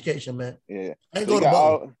Tennessee education, man. Yeah, I ain't so go to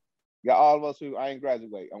ball. Got all of us who I ain't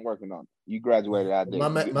graduate. I'm working on it. You graduated, I did. My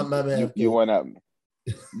bad. You went up me.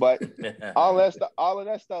 But all of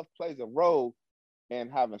that stuff plays a role in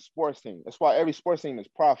having sports team. That's why every sports team is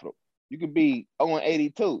profitable. You could be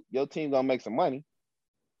 0-82. Your team gonna make some money.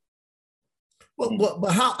 Well,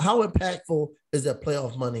 but how impactful is that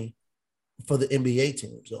playoff money for the NBA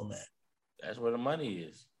teams on that? That's where the money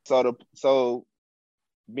is. So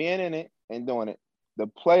being in it and doing it, the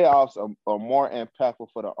playoffs are more impactful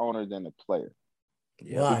for the owner than the player.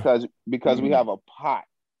 Yeah. Because we have a pot.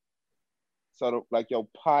 So like your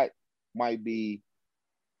pot might be,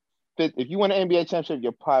 if you win an NBA championship,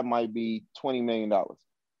 your pot might be $20 million.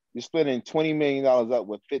 You're splitting $20 million up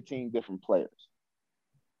with 15 different players.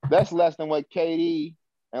 That's less than what KD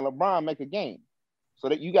and LeBron make a game. So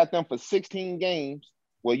that you got them for 16 games.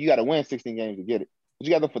 Well, you got to win 16 games to get it. But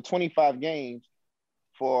you got them for 25 games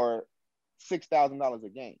for $6,000 a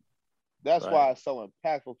game. That's right. why it's so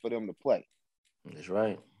impactful for them to play. That's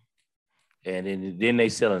right. And then they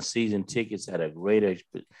selling season tickets at a greater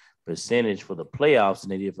percentage for the playoffs than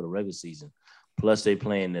they did for the regular season. Plus, they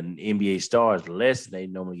playing the NBA stars less than they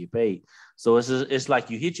normally get paid. So it's like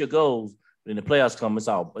you hit your goals, but in the playoffs come,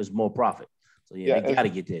 it's more profit. So they got to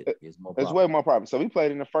get that. It's more profit. It's way more profit. So we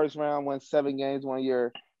played in the first round, won 7 games one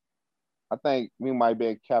year. I think we might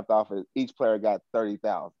be capped off as each player got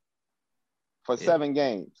 $30,000 for 7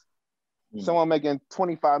 games. Mm-hmm. Someone making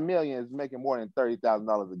 $25 million is making more than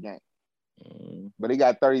 $30,000 a game. Mm-hmm. But he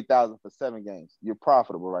got $30,000 for 7 games. You're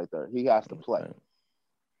profitable right there. He has to play. Right.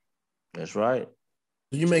 That's right.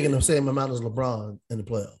 So you're making the same amount as LeBron in the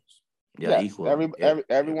playoffs. Yeah, equal.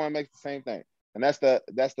 Everyone makes the same thing. And that's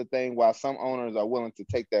the thing why some owners are willing to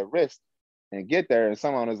take that risk and get there. And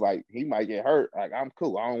some owners like, he might get hurt. Like, I'm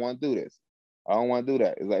cool. I don't want to do this. I don't want to do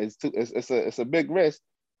that. It's like it's a big risk,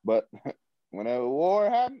 but whenever war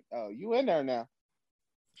happens, you in there now.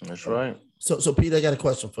 That's right. So Pete, I got a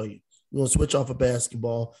question for you. We're gonna switch off of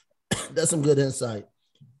basketball. That's some good insight.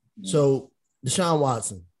 So Deshaun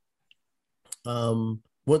Watson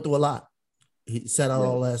went through a lot. He sat out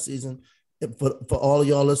all last season. For all of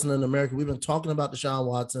y'all listening in America, we've been talking about Deshaun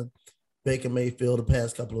Watson, Baker Mayfield the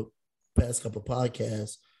past couple of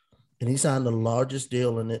podcasts, and he signed the largest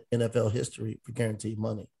deal in the NFL history for guaranteed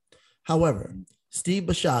money. However, Steve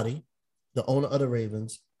Bisciotti, the owner of the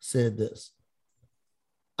Ravens, said this.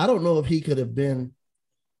 I don't know if he should have been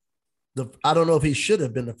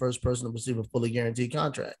the first person to receive a fully guaranteed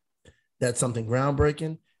contract. That's something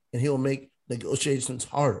groundbreaking, and he'll make negotiations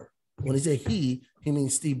harder. When he said he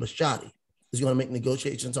means Steve Bisciotti is going to make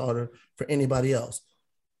negotiations harder for anybody else.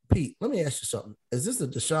 Pete, let me ask you something. Is this a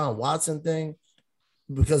Deshaun Watson thing?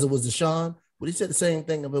 Because it was Deshaun? Would he say the same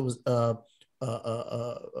thing if it was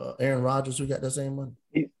Aaron Rodgers who got that same money?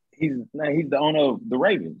 He's the owner of the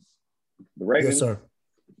Ravens. The Ravens, yes, sir.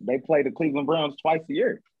 They play the Cleveland Browns twice a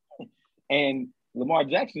year. And Lamar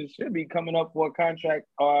Jackson should be coming up for a contract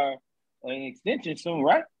or an extension soon,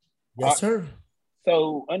 right? Yes, sir.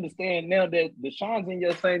 So understand now that Deshaun's in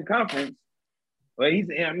your same conference. Well, he's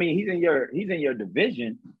in your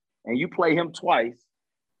division, and you play him twice,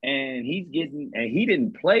 and he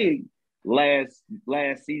didn't play last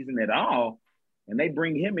season at all, and they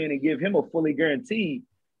bring him in and give him a fully guaranteed,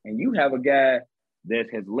 and you have a guy that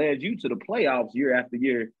has led you to the playoffs year after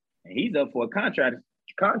year, and he's up for a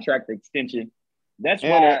contract extension. That's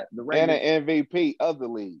why the Ravens and an MVP of the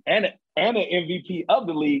league. And an MVP of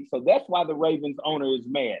the league. So that's why the Ravens owner is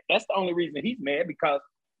mad. That's the only reason he's mad, because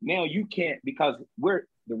now you can't, because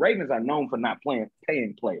the Ravens are known for not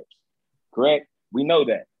paying players. Correct? We know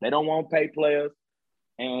that. They don't want to pay players.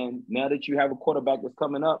 And now that you have a quarterback that's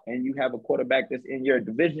coming up and you have a quarterback that's in your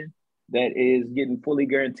division that is getting fully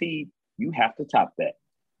guaranteed, you have to top that.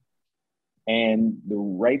 And the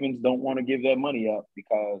Ravens don't want to give that money up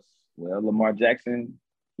because, well, Lamar Jackson,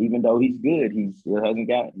 even though he's good, he hadn't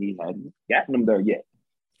gotten them there yet.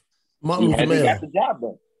 Martin He Luther hasn't got Mel. the job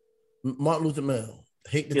done. Martin Luther Mel.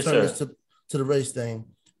 Hate to Yes, turn sir. this to the race thing,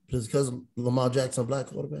 because Lamar Jackson, black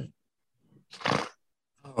quarterback.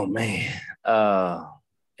 Oh man.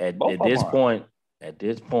 At Both of this them are. point,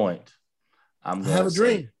 I'm I have gonna a say,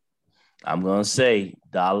 dream. I'm gonna say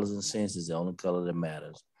dollars and cents is the only color that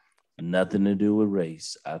matters. Nothing to do with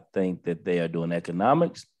race. I think that they are doing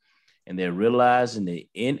economics, and they're realizing the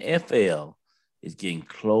NFL is getting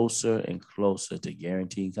closer and closer to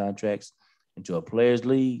guaranteed contracts into a players'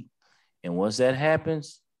 league. And once that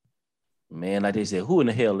happens, man, like they said, who in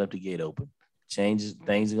the hell left the gate open? Changes,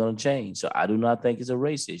 things are going to change. So I do not think it's a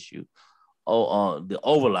race issue. The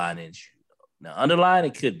overline issue. Now, underline,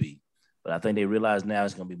 it could be. But I think they realize now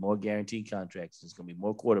it's going to be more guaranteed contracts. It's going to be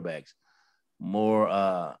more quarterbacks, more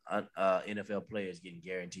NFL players getting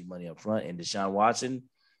guaranteed money up front. And Deshaun Watson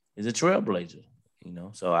is a trailblazer, you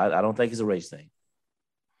know. So I don't think it's a race thing.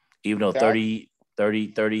 Even though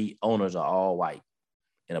 30 owners are all white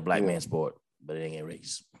in a black man sport, but it ain't a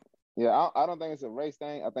race. Yeah, I don't think it's a race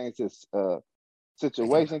thing. I think it's just a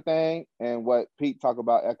situation thing. And what Pete talked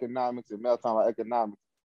about economics and Mel talking about economics.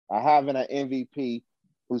 I having an MVP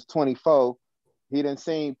who's 24. He didn't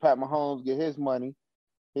see Pat Mahomes get his money.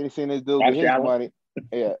 He didn't see this dude get his money.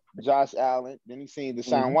 Yeah, Josh Allen. Then he seen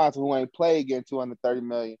Deshaun Watson, who ain't played, getting $230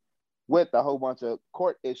 million with a whole bunch of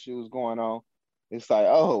court issues going on. It's like,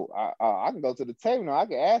 I can go to the table now. I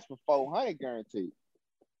can ask for $400 guaranteed.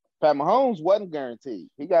 Pat Mahomes wasn't guaranteed.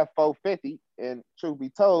 He got $450, and truth be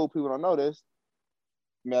told, people don't know this.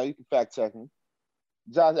 Mel, you can fact check me.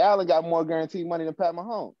 Josh Allen got more guaranteed money than Pat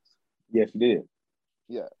Mahomes. Yes, he did.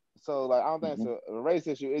 Yeah. So, like, I don't think it's a race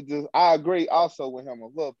issue. It just, I agree also with him a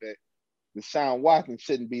little bit. Deshaun Watson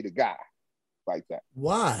shouldn't be the guy like that.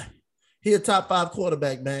 Why? He a top 5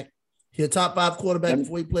 quarterback, Mac. He a top 5 quarterback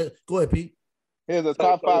before he played. Go ahead, Pete. He's a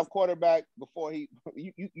top 5 quarterback before you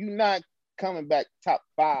not coming back top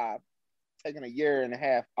 5, taking a year and a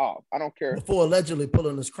half off. I don't care. Before allegedly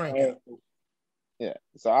pulling his crank out. Yeah.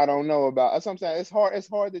 So I don't know about, that's what I'm saying. It's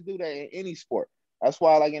hard to do that in any sport. That's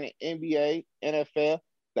why, like in the NBA, NFL,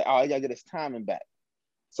 you gotta get his timing back.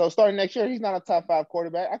 So starting next year, he's not a top 5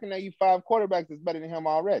 quarterback. I can name you 5 quarterbacks that's better than him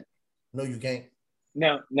already. No, you can't.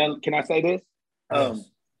 Now, can I say this? Yes.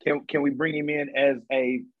 Can we bring him in as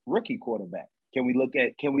a rookie quarterback? Can we look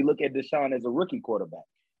at Deshaun as a rookie quarterback?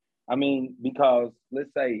 I mean, because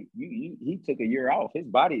let's say he took a year off, his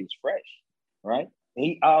body is fresh, right?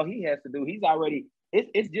 All he has to do, he's already.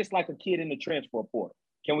 It's just like a kid in the transfer portal.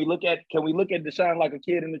 Can we look at Deshaun like a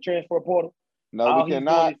kid in the transfer portal? No, we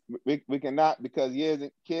cannot. We cannot, because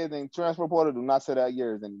kids in transfer portal do not sit out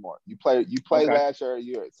years anymore. You play last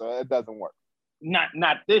year, so it doesn't work.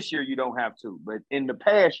 Not this year. You don't have to, but in the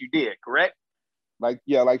past you did, correct? Like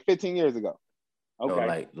 15 years ago. So Okay,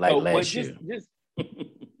 like last year.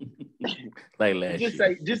 Like last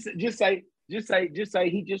year. Just say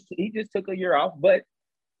he just took a year off, but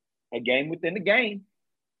a game within the game.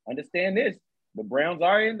 Understand this: the Browns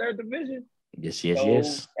are in their division.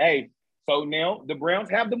 Yes. Hey, so now the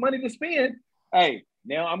Browns have the money to spend. Hey,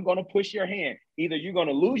 now I'm going to push your hand. Either you're going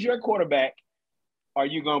to lose your quarterback, or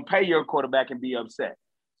you're going to pay your quarterback and be upset.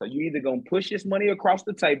 So you're either going to push this money across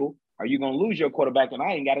the table, or you're going to lose your quarterback, and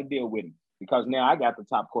I ain't got to deal with him. Because now I got the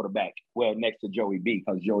top quarterback, well, next to Joey B,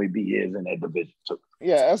 because Joey B is in that division too.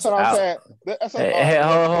 Yeah, that's what I'm saying.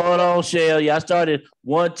 Hold on, Shell. Y'all started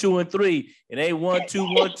 1, 2, and 3. It ain't 1, 2,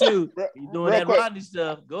 1, 2. You doing that Rodney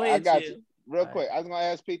stuff? Go ahead. I got you. Real quick, I was gonna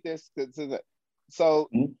ask Pete this. So,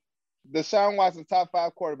 Deshaun Watson, top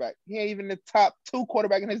 5 quarterback. He ain't even the top 2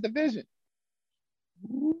 quarterback in his division.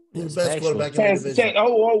 Who's the best quarterback in the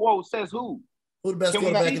division? Says who? Who the best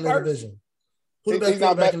quarterback in the division? Who the best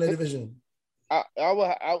quarterback in the division?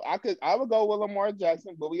 I would go with Lamar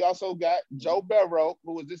Jackson, but we also got Joe Burrow,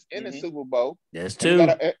 who was just in the Super Bowl. That's 2.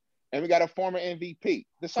 And we got a former MVP.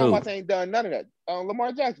 Deshaun Watson ain't done none of that.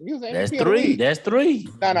 Lamar Jackson, he was an That's MVP. 3. That's 3.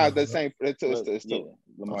 No, the same. It's 2. Yeah.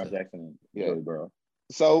 Lamar Jackson, Joe Burrow.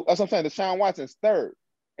 So that's what I'm saying. Deshaun Watson's 3rd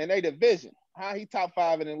in their division. How he top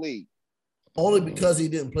 5 in the league? Only because he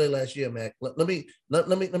didn't play last year, Mac. Let me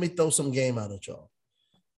throw some game out at y'all.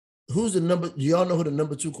 Who's the number? Do y'all know who the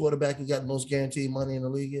number 2 quarterback who got the most guaranteed money in the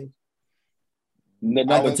league is?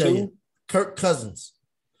 I can tell you, Kirk Cousins.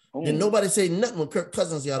 Did nobody say nothing when Kirk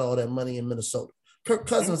Cousins got all that money in Minnesota? Kirk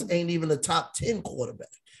Cousins ain't even a top 10 quarterback.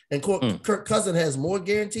 And Kirk Cousins has more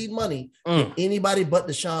guaranteed money than anybody but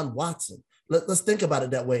Deshaun Watson. Let's think about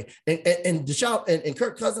it that way. And Deshaun and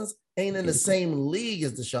Kirk Cousins ain't in the same league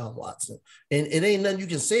as Deshaun Watson. And it ain't nothing you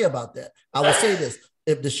can say about that. I will say this.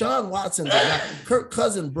 If Deshaun Watson did not, Kirk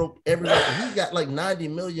Cousins broke every record. He got like 90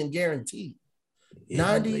 million guaranteed.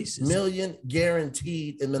 90 million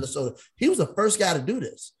guaranteed in Minnesota. He was the first guy to do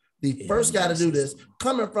this. The first guy to do this,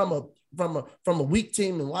 coming from a weak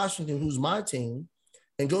team in Washington, who's my team,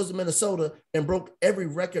 and goes to Minnesota and broke every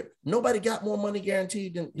record. Nobody got more money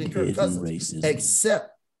guaranteed than Kirk Cousins,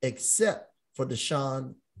 except for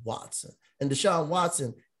Deshaun Watson. And Deshaun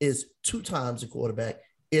Watson is 2 times the quarterback,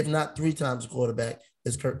 if not 3 times the quarterback,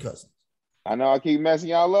 as Kirk Cousins. I know I keep messing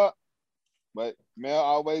y'all up, but Mel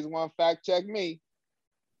always want to fact check me.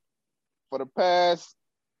 For the past,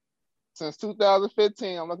 since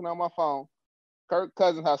 2015, I'm looking on my phone, Kirk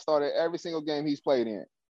Cousins has started every single game he's played in.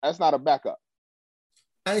 That's not a backup.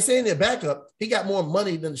 I ain't saying they're backup. He got more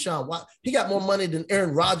money than Deshaun Watson. He got more money than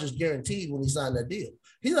Aaron Rodgers guaranteed when he signed that deal.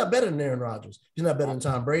 He's not better than Aaron Rodgers. He's not better than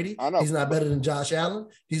Tom Brady. He's not better than Josh Allen.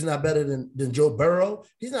 He's not better than Joe Burrow.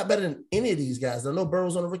 He's not better than any of these guys. I know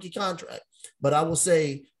Burrow's on a rookie contract, but I will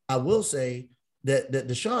say that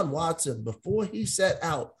Deshaun Watson, before he set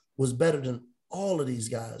out, was better than all of these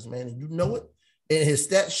guys, man. And you know it. And his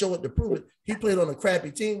stats show it to prove it. He played on a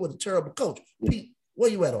crappy team with a terrible coach. Pete,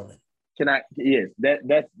 where you at on that? Yes,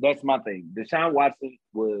 that's my thing. Deshaun Watson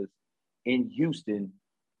was in Houston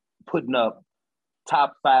putting up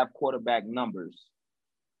top 5 quarterback numbers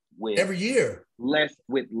with every year, less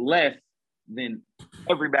than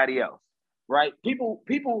everybody else, right? People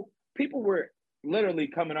were literally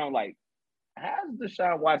coming on like, how's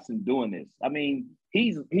Deshaun Watson doing this? I mean,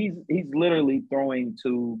 he's literally throwing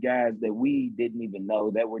to guys that we didn't even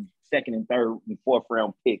know that were 2nd and 3rd and 4th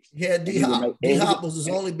round picks. Yeah, D-Hop. D-Hop was his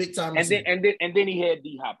only big time. And then he had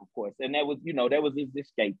D-Hop, of course, and that was his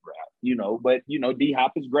escape route. But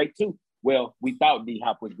D-Hop is great too. Well, we thought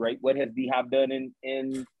D-Hop was great. What has D-Hop done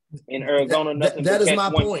in Arizona? Nothing. That is my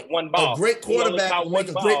point. One ball. A great quarterback will make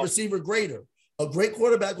a great receiver greater. A great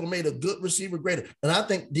quarterback will make a good receiver greater. And I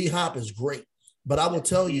think D-Hop is great. But I will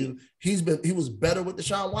tell you, he was better with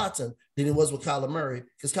Deshaun Watson than he was with Kyler Murray,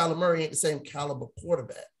 because Kyler Murray ain't the same caliber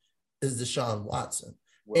quarterback as Deshaun Watson.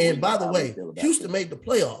 Well, and by the way, Houston made the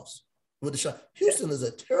playoffs with Deshaun. Houston is a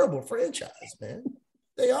terrible franchise, man.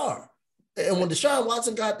 They are. And when Deshaun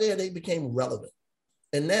Watson got there, they became relevant.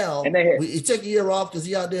 And now he take a year off because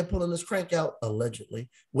he out there pulling this crank out, allegedly,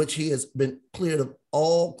 which he has been cleared of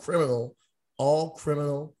all criminal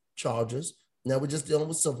charges. Now we're just dealing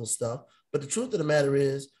with simple stuff. But the truth of the matter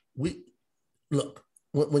is, when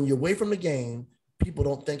you're away from the game, people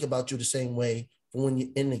don't think about you the same way from when you're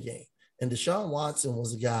in the game. And Deshaun Watson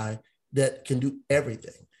was a guy that can do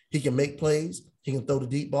everything. He can make plays. He can throw the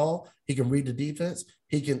deep ball. He can read the defense.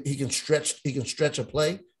 He can stretch a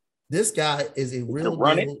play. This guy is a real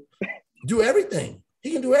deal. Do everything.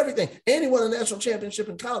 He can do everything. And he won a national championship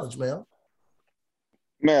in college, Mel.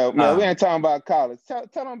 Mel, we ain't talking about college. Tell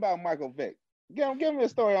them about Michael Vick. Give me a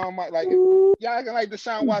story on Mike. Like y'all can like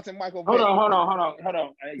Deshaun Watson, Michael Vick. Hold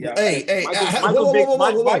on. Hey, Michael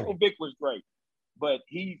Vick was great, but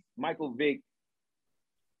Michael Vick.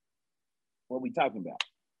 What are we talking about?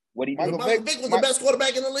 Michael Vick was the best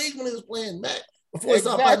quarterback in the league when he was playing Mac before he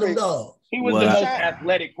stopped fighting them dogs. He was the most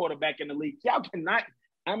athletic quarterback in the league. Y'all cannot.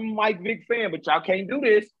 I'm a Mike Vick fan, but y'all can't do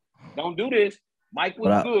this. Don't do this. Mike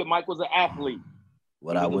was good. Mike was an athlete.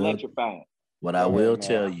 What I will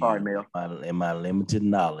tell you, in my limited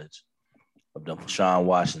knowledge of the Deshaun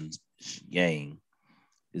Watson's game,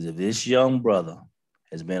 is if this young brother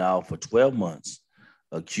has been out for 12 months,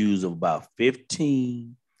 accused of about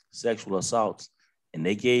 15 sexual assaults, and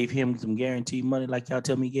they gave him some guaranteed money like y'all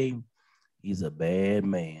tell me he gave him, he's a bad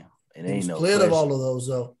man. It ain't no cleared of all of those,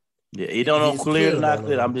 though. Yeah, he don't know clear or not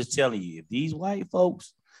clear. I'm just telling you, if these white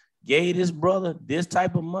folks gave this brother this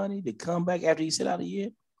type of money to come back after he sit out a year,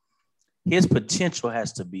 his potential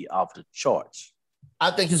has to be off the charts.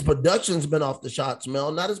 I think his production's been off the charts,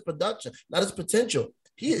 Mel. Not his production, not his potential.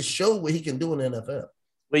 He has showed what he can do in the NFL.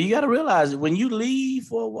 But you got to realize that when you leave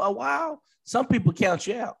for a while, some people count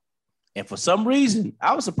you out. And for some reason,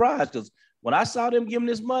 I was surprised because when I saw them give him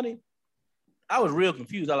this money, I was real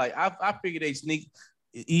confused. I figured they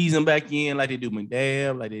ease him back in like they do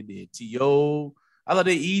McDabb, like they did T.O. I thought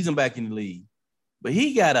they ease him back in the league. But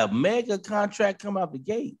he got a mega contract come out the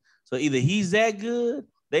gate. So either he's that good,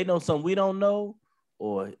 they know something we don't know,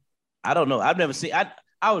 or I don't know. I've never seen.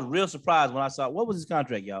 I was real surprised when I saw what was his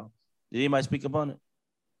contract, y'all. Did anybody speak up on it?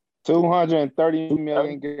 $230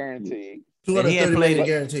 million guaranteed. $230 million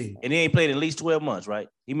guaranteed. And he ain't played at least 12 months, right?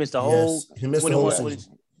 He missed the whole. He missed the whole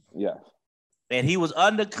season. Yeah. And he was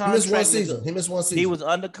under contract. He missed one season. He was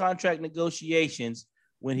under contract negotiations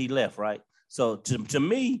when he left, right? So to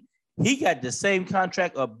me, he got the same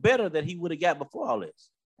contract or better that he would have got before all this,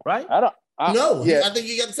 right? I think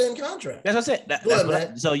he got the same contract. That's what I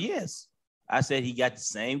said. So yes, I said he got the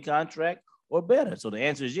same contract or better? So the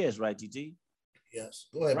answer is yes, right, TT? Yes.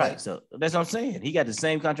 Go ahead. Right. Mike. So that's what I'm saying. He got the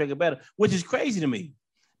same contract or better, which is crazy to me.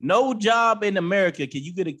 No job in America can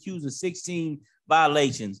you get accused of 16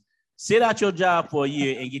 violations, sit out your job for a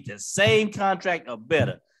year, and get the same contract or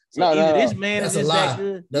better. So either this man That's is a just lie. that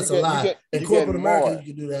good. That's a lie. In corporate America,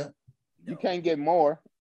 you can do that. You can't get more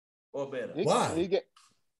or better. Why?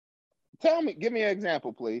 Give me an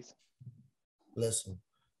example, please. Listen,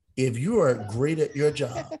 if you are great at your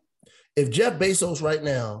job, if Jeff Bezos right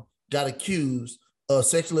now got accused of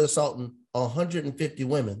sexually assaulting 150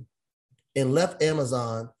 women and left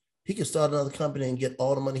Amazon, he can start another company and get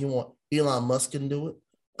all the money he wants. Elon Musk can do it.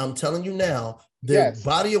 I'm telling you now, the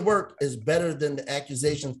body of work is better than the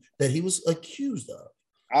accusations that he was accused of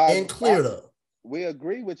and cleared of. We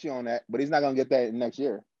agree with you on that, but he's not going to get that next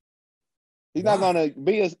year. He's not going to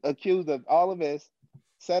be accused of all of this,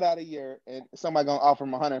 set out a year, and somebody going to offer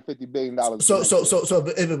him $150 billion. So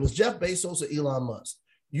if it was Jeff Bezos or Elon Musk,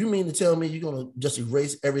 you mean to tell me you're going to just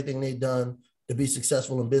erase everything they've done to be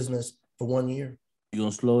successful in business for 1 year? You're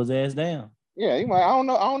going to slow his ass down. Yeah, he might. I don't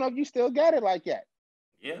know if you still got it like that.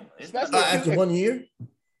 Yeah. Especially after 1 year?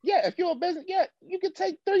 Yeah, if you're a business, you could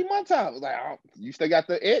take 3 months out. Like, you still got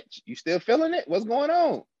the itch? You still feeling it? What's going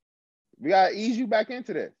on? We gotta ease you back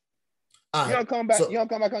into this. You don't come back. You don't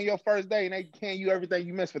come back on your first day and they hand you everything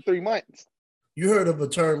you missed for 3 months. You heard of a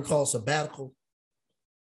term called sabbatical?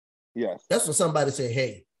 Yes. That's when somebody say,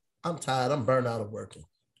 "Hey, I'm tired. I'm burned out of working.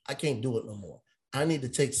 I can't do it no more. I need to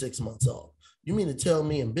take 6 months off." You mean to tell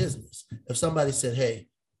me in business, if somebody said, "Hey,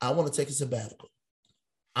 I want to take a sabbatical.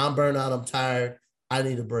 I'm burned out. I'm tired. I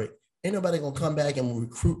need a break." Ain't nobody going to come back and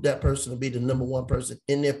recruit that person to be the number one person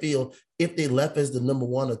in their field if they left as the number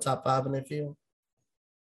one or top 5 in their field?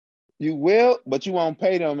 You will, but you won't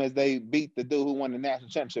pay them as they beat the dude who won the national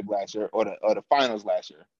championship last year or the finals last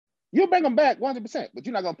year. You'll bring them back 100%, but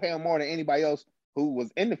you're not going to pay them more than anybody else who was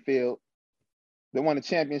in the field that won the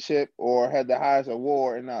championship or had the highest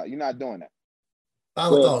award. And you're not doing that.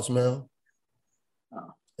 Final thoughts, Mel.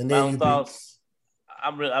 And then final thoughts.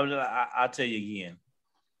 I'll tell you again.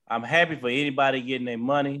 I'm happy for anybody getting their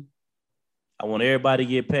money. I want everybody to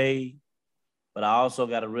get paid, but I also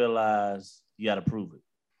got to realize you got to prove it.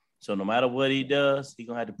 So no matter what he does, he's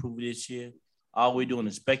going to have to prove it this year. All we're doing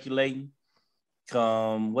is speculating.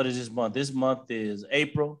 What is this month? This month is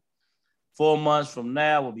April. 4 months from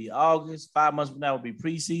now will be August. 5 months from now will be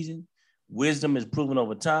preseason. Wisdom is proven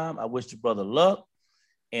over time. I wish the brother luck.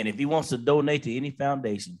 And if he wants to donate to any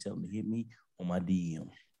foundation, tell him to hit me on my DM.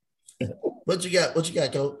 What you got? What you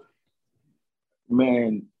got, Coach?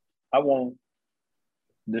 Man, I want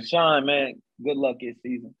Deshaun, man, good luck this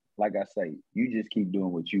season. Like I say, you just keep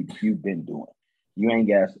doing what you've been doing. You ain't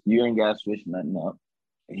got to switch nothing up.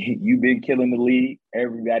 You've been killing the league.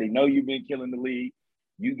 Everybody know you've been killing the league.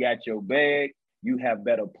 You got your bag. You have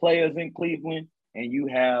better players in Cleveland, and you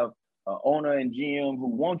have an owner and GM who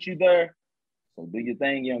want you there. So do your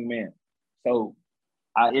thing, young man. So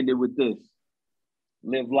I ended with this.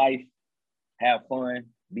 Live life, have fun,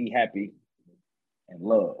 be happy, and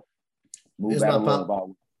love. Move out of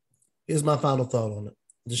love. Here's my final thought on it.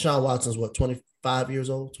 Deshaun Watson's 25 years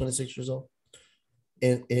old, 26 years old?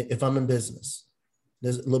 And if I'm in business,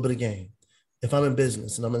 there's a little bit of game. If I'm in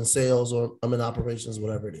business and I'm in sales or I'm in operations,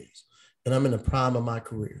 whatever it is, and I'm in the prime of my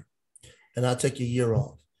career, and I take a year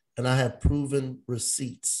off, and I have proven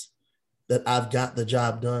receipts that I've got the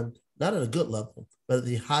job done, not at a good level, but at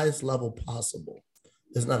the highest level possible.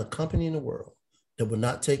 There's not a company in the world that would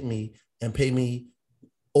not take me and pay me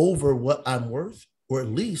over what I'm worth, or at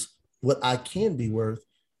least what I can be worth,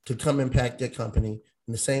 to come impact their company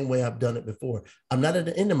in the same way I've done it before. I'm not at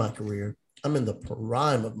the end of my career. I'm in the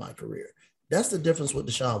prime of my career. That's the difference with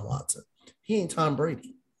Deshaun Watson. He ain't Tom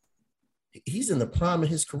Brady. He's in the prime of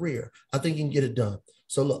his career. I think he can get it done.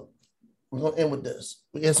 So look, we're going to end with this.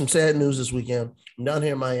 We had some sad news this weekend. I'm down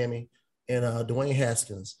here in Miami, and Dwayne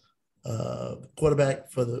Haskins, quarterback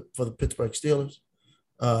for the Pittsburgh Steelers.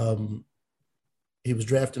 He was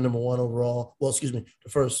drafted number 1 overall. Well, the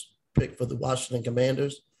first pick for the Washington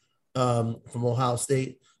Commanders from Ohio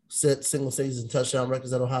State. Set single season touchdown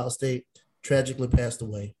records at Ohio State. Tragically passed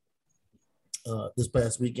away this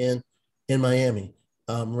past weekend in Miami.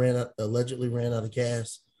 Allegedly ran out of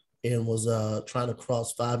gas and was trying to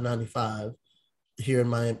cross 595 here in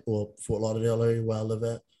Miami, or Fort Lauderdale area where I live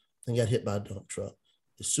at, and got hit by a dump truck.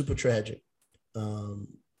 It's super tragic.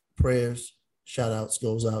 Prayers, shout outs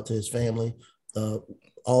goes out to his family.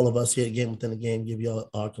 All of us here at Game Within the Game give y'all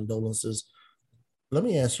our condolences. Let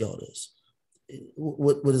me ask y'all this.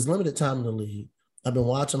 With his limited time in the league, I've been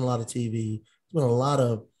watching a lot of TV. There's been a lot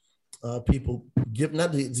of people giving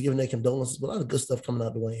their condolences, but a lot of good stuff coming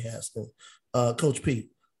out of Dwayne Haskins. Coach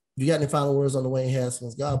Pete, you got any final words on Dwayne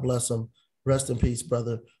Haskins? God bless him. Rest in peace,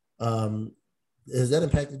 brother. Has that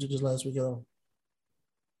impacted you just last week at all?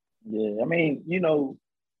 Yeah, I mean,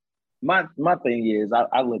 my thing is,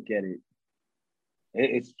 I look at it.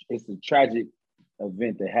 It's a tragic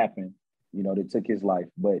event that happened, that took his life.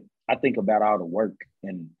 But I think about all the work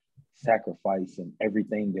and sacrifice and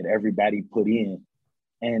everything that everybody put in,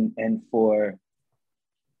 and for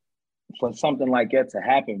something like that to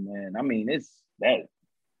happen, man. I mean,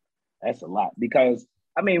 that's a lot, because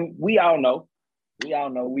I mean, we all know we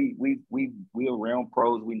around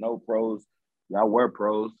pros, we know pros, y'all were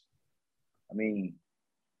pros. I mean,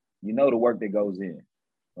 the work that goes in,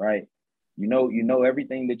 right? You know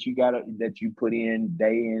everything that you put in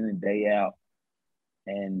and day out,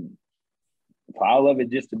 and for all of it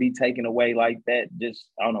just to be taken away like that, just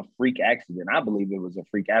on a freak accident. I believe it was a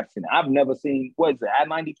freak accident. I've never seen, what is it,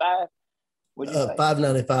 I-95? What'd you say?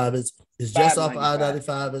 595. It's just off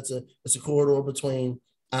I-95. It's a corridor between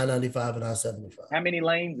I-95 and I-75. How many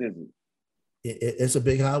lanes is it? It's a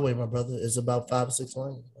big highway, my brother. It's about 5 or 6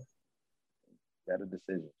 lanes. That's a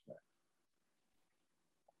decision, man.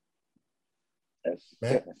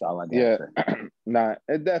 That's all I got. Yeah, nah,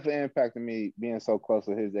 it definitely impacted me being so close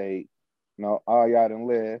to his age. All y'all done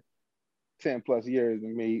lived 10 plus years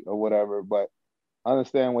than me or whatever, but I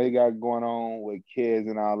understand what he got going on with kids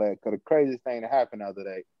and all that. Because the craziest thing that happened the other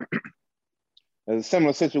day, there's a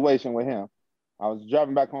similar situation with him. I was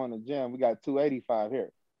driving back home to the gym. We got 285 here.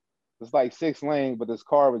 It's like 6 lanes, but this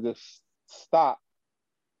car was just stopped.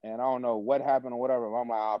 And I don't know what happened or whatever. I'm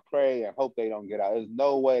like, I'll pray and hope they don't get out. There's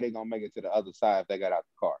no way they're going to make it to the other side if they got out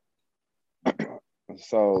the car.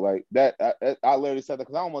 So, like, that, I literally said that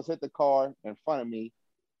because I almost hit the car in front of me,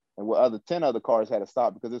 and with 10 other cars had to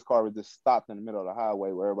stop because this car was just stopped in the middle of the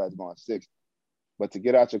highway where everybody's going 60. But to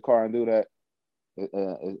get out your car and do that,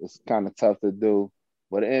 it's kind of tough to do.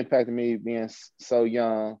 But it impacted me being so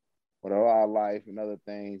young with a lot of life and other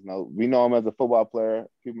things. We know him as a football player.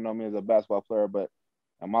 People know me as a basketball player, but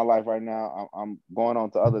in my life right now, I'm going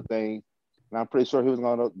on to other things. And I'm pretty sure he was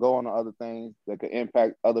going to go on to other things that could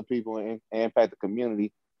impact other people and impact the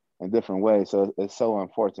community in different ways. So it's so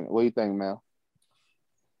unfortunate. What do you think, Mel?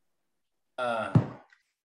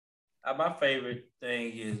 My favorite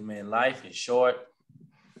thing is, man, life is short,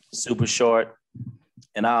 super short.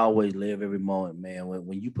 And I always live every moment, man.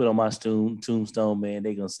 When you put on my tombstone, man,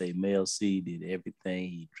 they're going to say Mel C did everything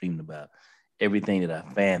he dreamed about, everything that I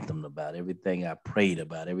fathomed about, everything I prayed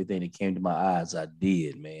about, everything that came to my eyes, I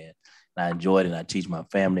did, man. And I enjoyed it, and I teach my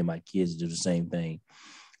family, my kids to do the same thing.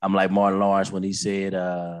 I'm like Martin Lawrence when he said,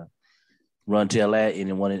 run till that, and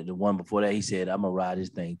then the one before that, he said, I'm going to ride this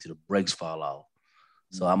thing till the brakes fall off.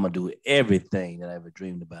 So I'm going to do everything that I ever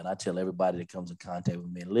dreamed about. And I tell everybody that comes in contact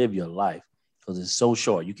with me, live your life, because it's so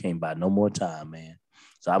short. You can't buy no more time, man.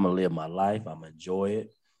 So I'm going to live my life. I'm going to enjoy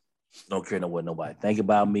it. Don't care what nobody think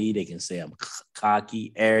about me. They can say I'm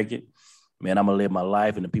cocky, arrogant. Man, I'm going to live my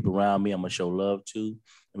life, and the people around me, I'm going to show love to,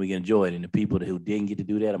 and we can enjoy it. And the people who didn't get to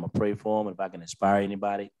do that, I'm going to pray for them. And if I can inspire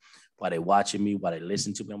anybody while they watching me, while they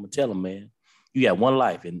listen to me, I'm going to tell them, man, you got one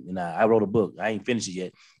life. And I wrote a book. I ain't finished it yet.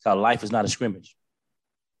 It's called Life is Not a Scrimmage.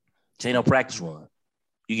 It ain't no practice run.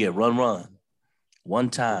 You get run, one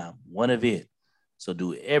time, one event. So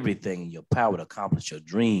do everything in your power to accomplish your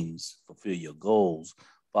dreams, fulfill your goals,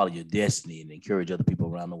 follow your destiny, and encourage other people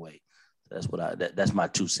around the way. That's that's my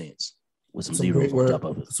 2 cents with some zeros on top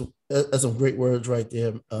of it. That's some great words right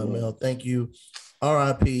there, Mel. Thank you.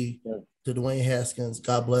 R.I.P. to Dwayne Haskins.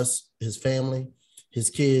 God bless his family, his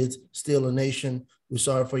kids, still a nation. We're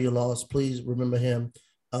sorry for your loss. Please remember him.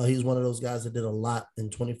 He's one of those guys that did a lot in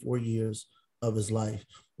 24 years of his life.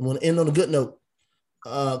 I want to end on a good note.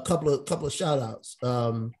 A couple of shout outs.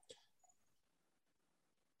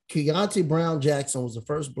 Keontae Brown Jackson was the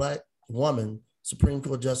first Black woman Supreme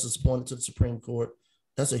Court justice appointed to the Supreme Court.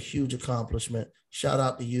 That's a huge accomplishment. Shout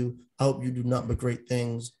out to you. I hope you do nothing but great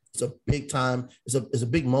things. It's a big time. It's a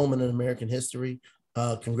big moment in American history.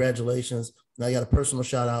 Congratulations. And I got a personal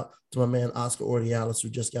shout out to my man, Oscar Ordialis, who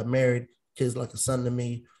just got married. Kid's like a son to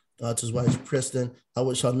me, to his wife, Kristen. I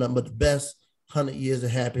wish her nothing but the best. 100 years of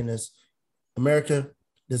happiness. America,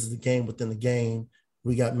 this is the game within the game.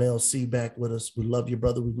 We got Mel C back with us. We love you,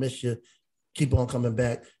 brother. We miss you. Keep on coming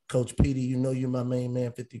back. Coach Petey, you know you're my main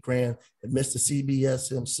man, 50 grand. And Mr. CBS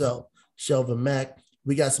himself, Shelvin Mack.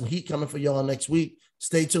 We got some heat coming for y'all next week.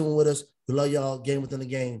 Stay tuned with us. We love y'all. Game within the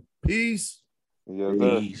game. Peace. Yes,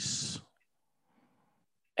 Peace.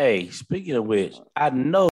 Hey, speaking of which, I know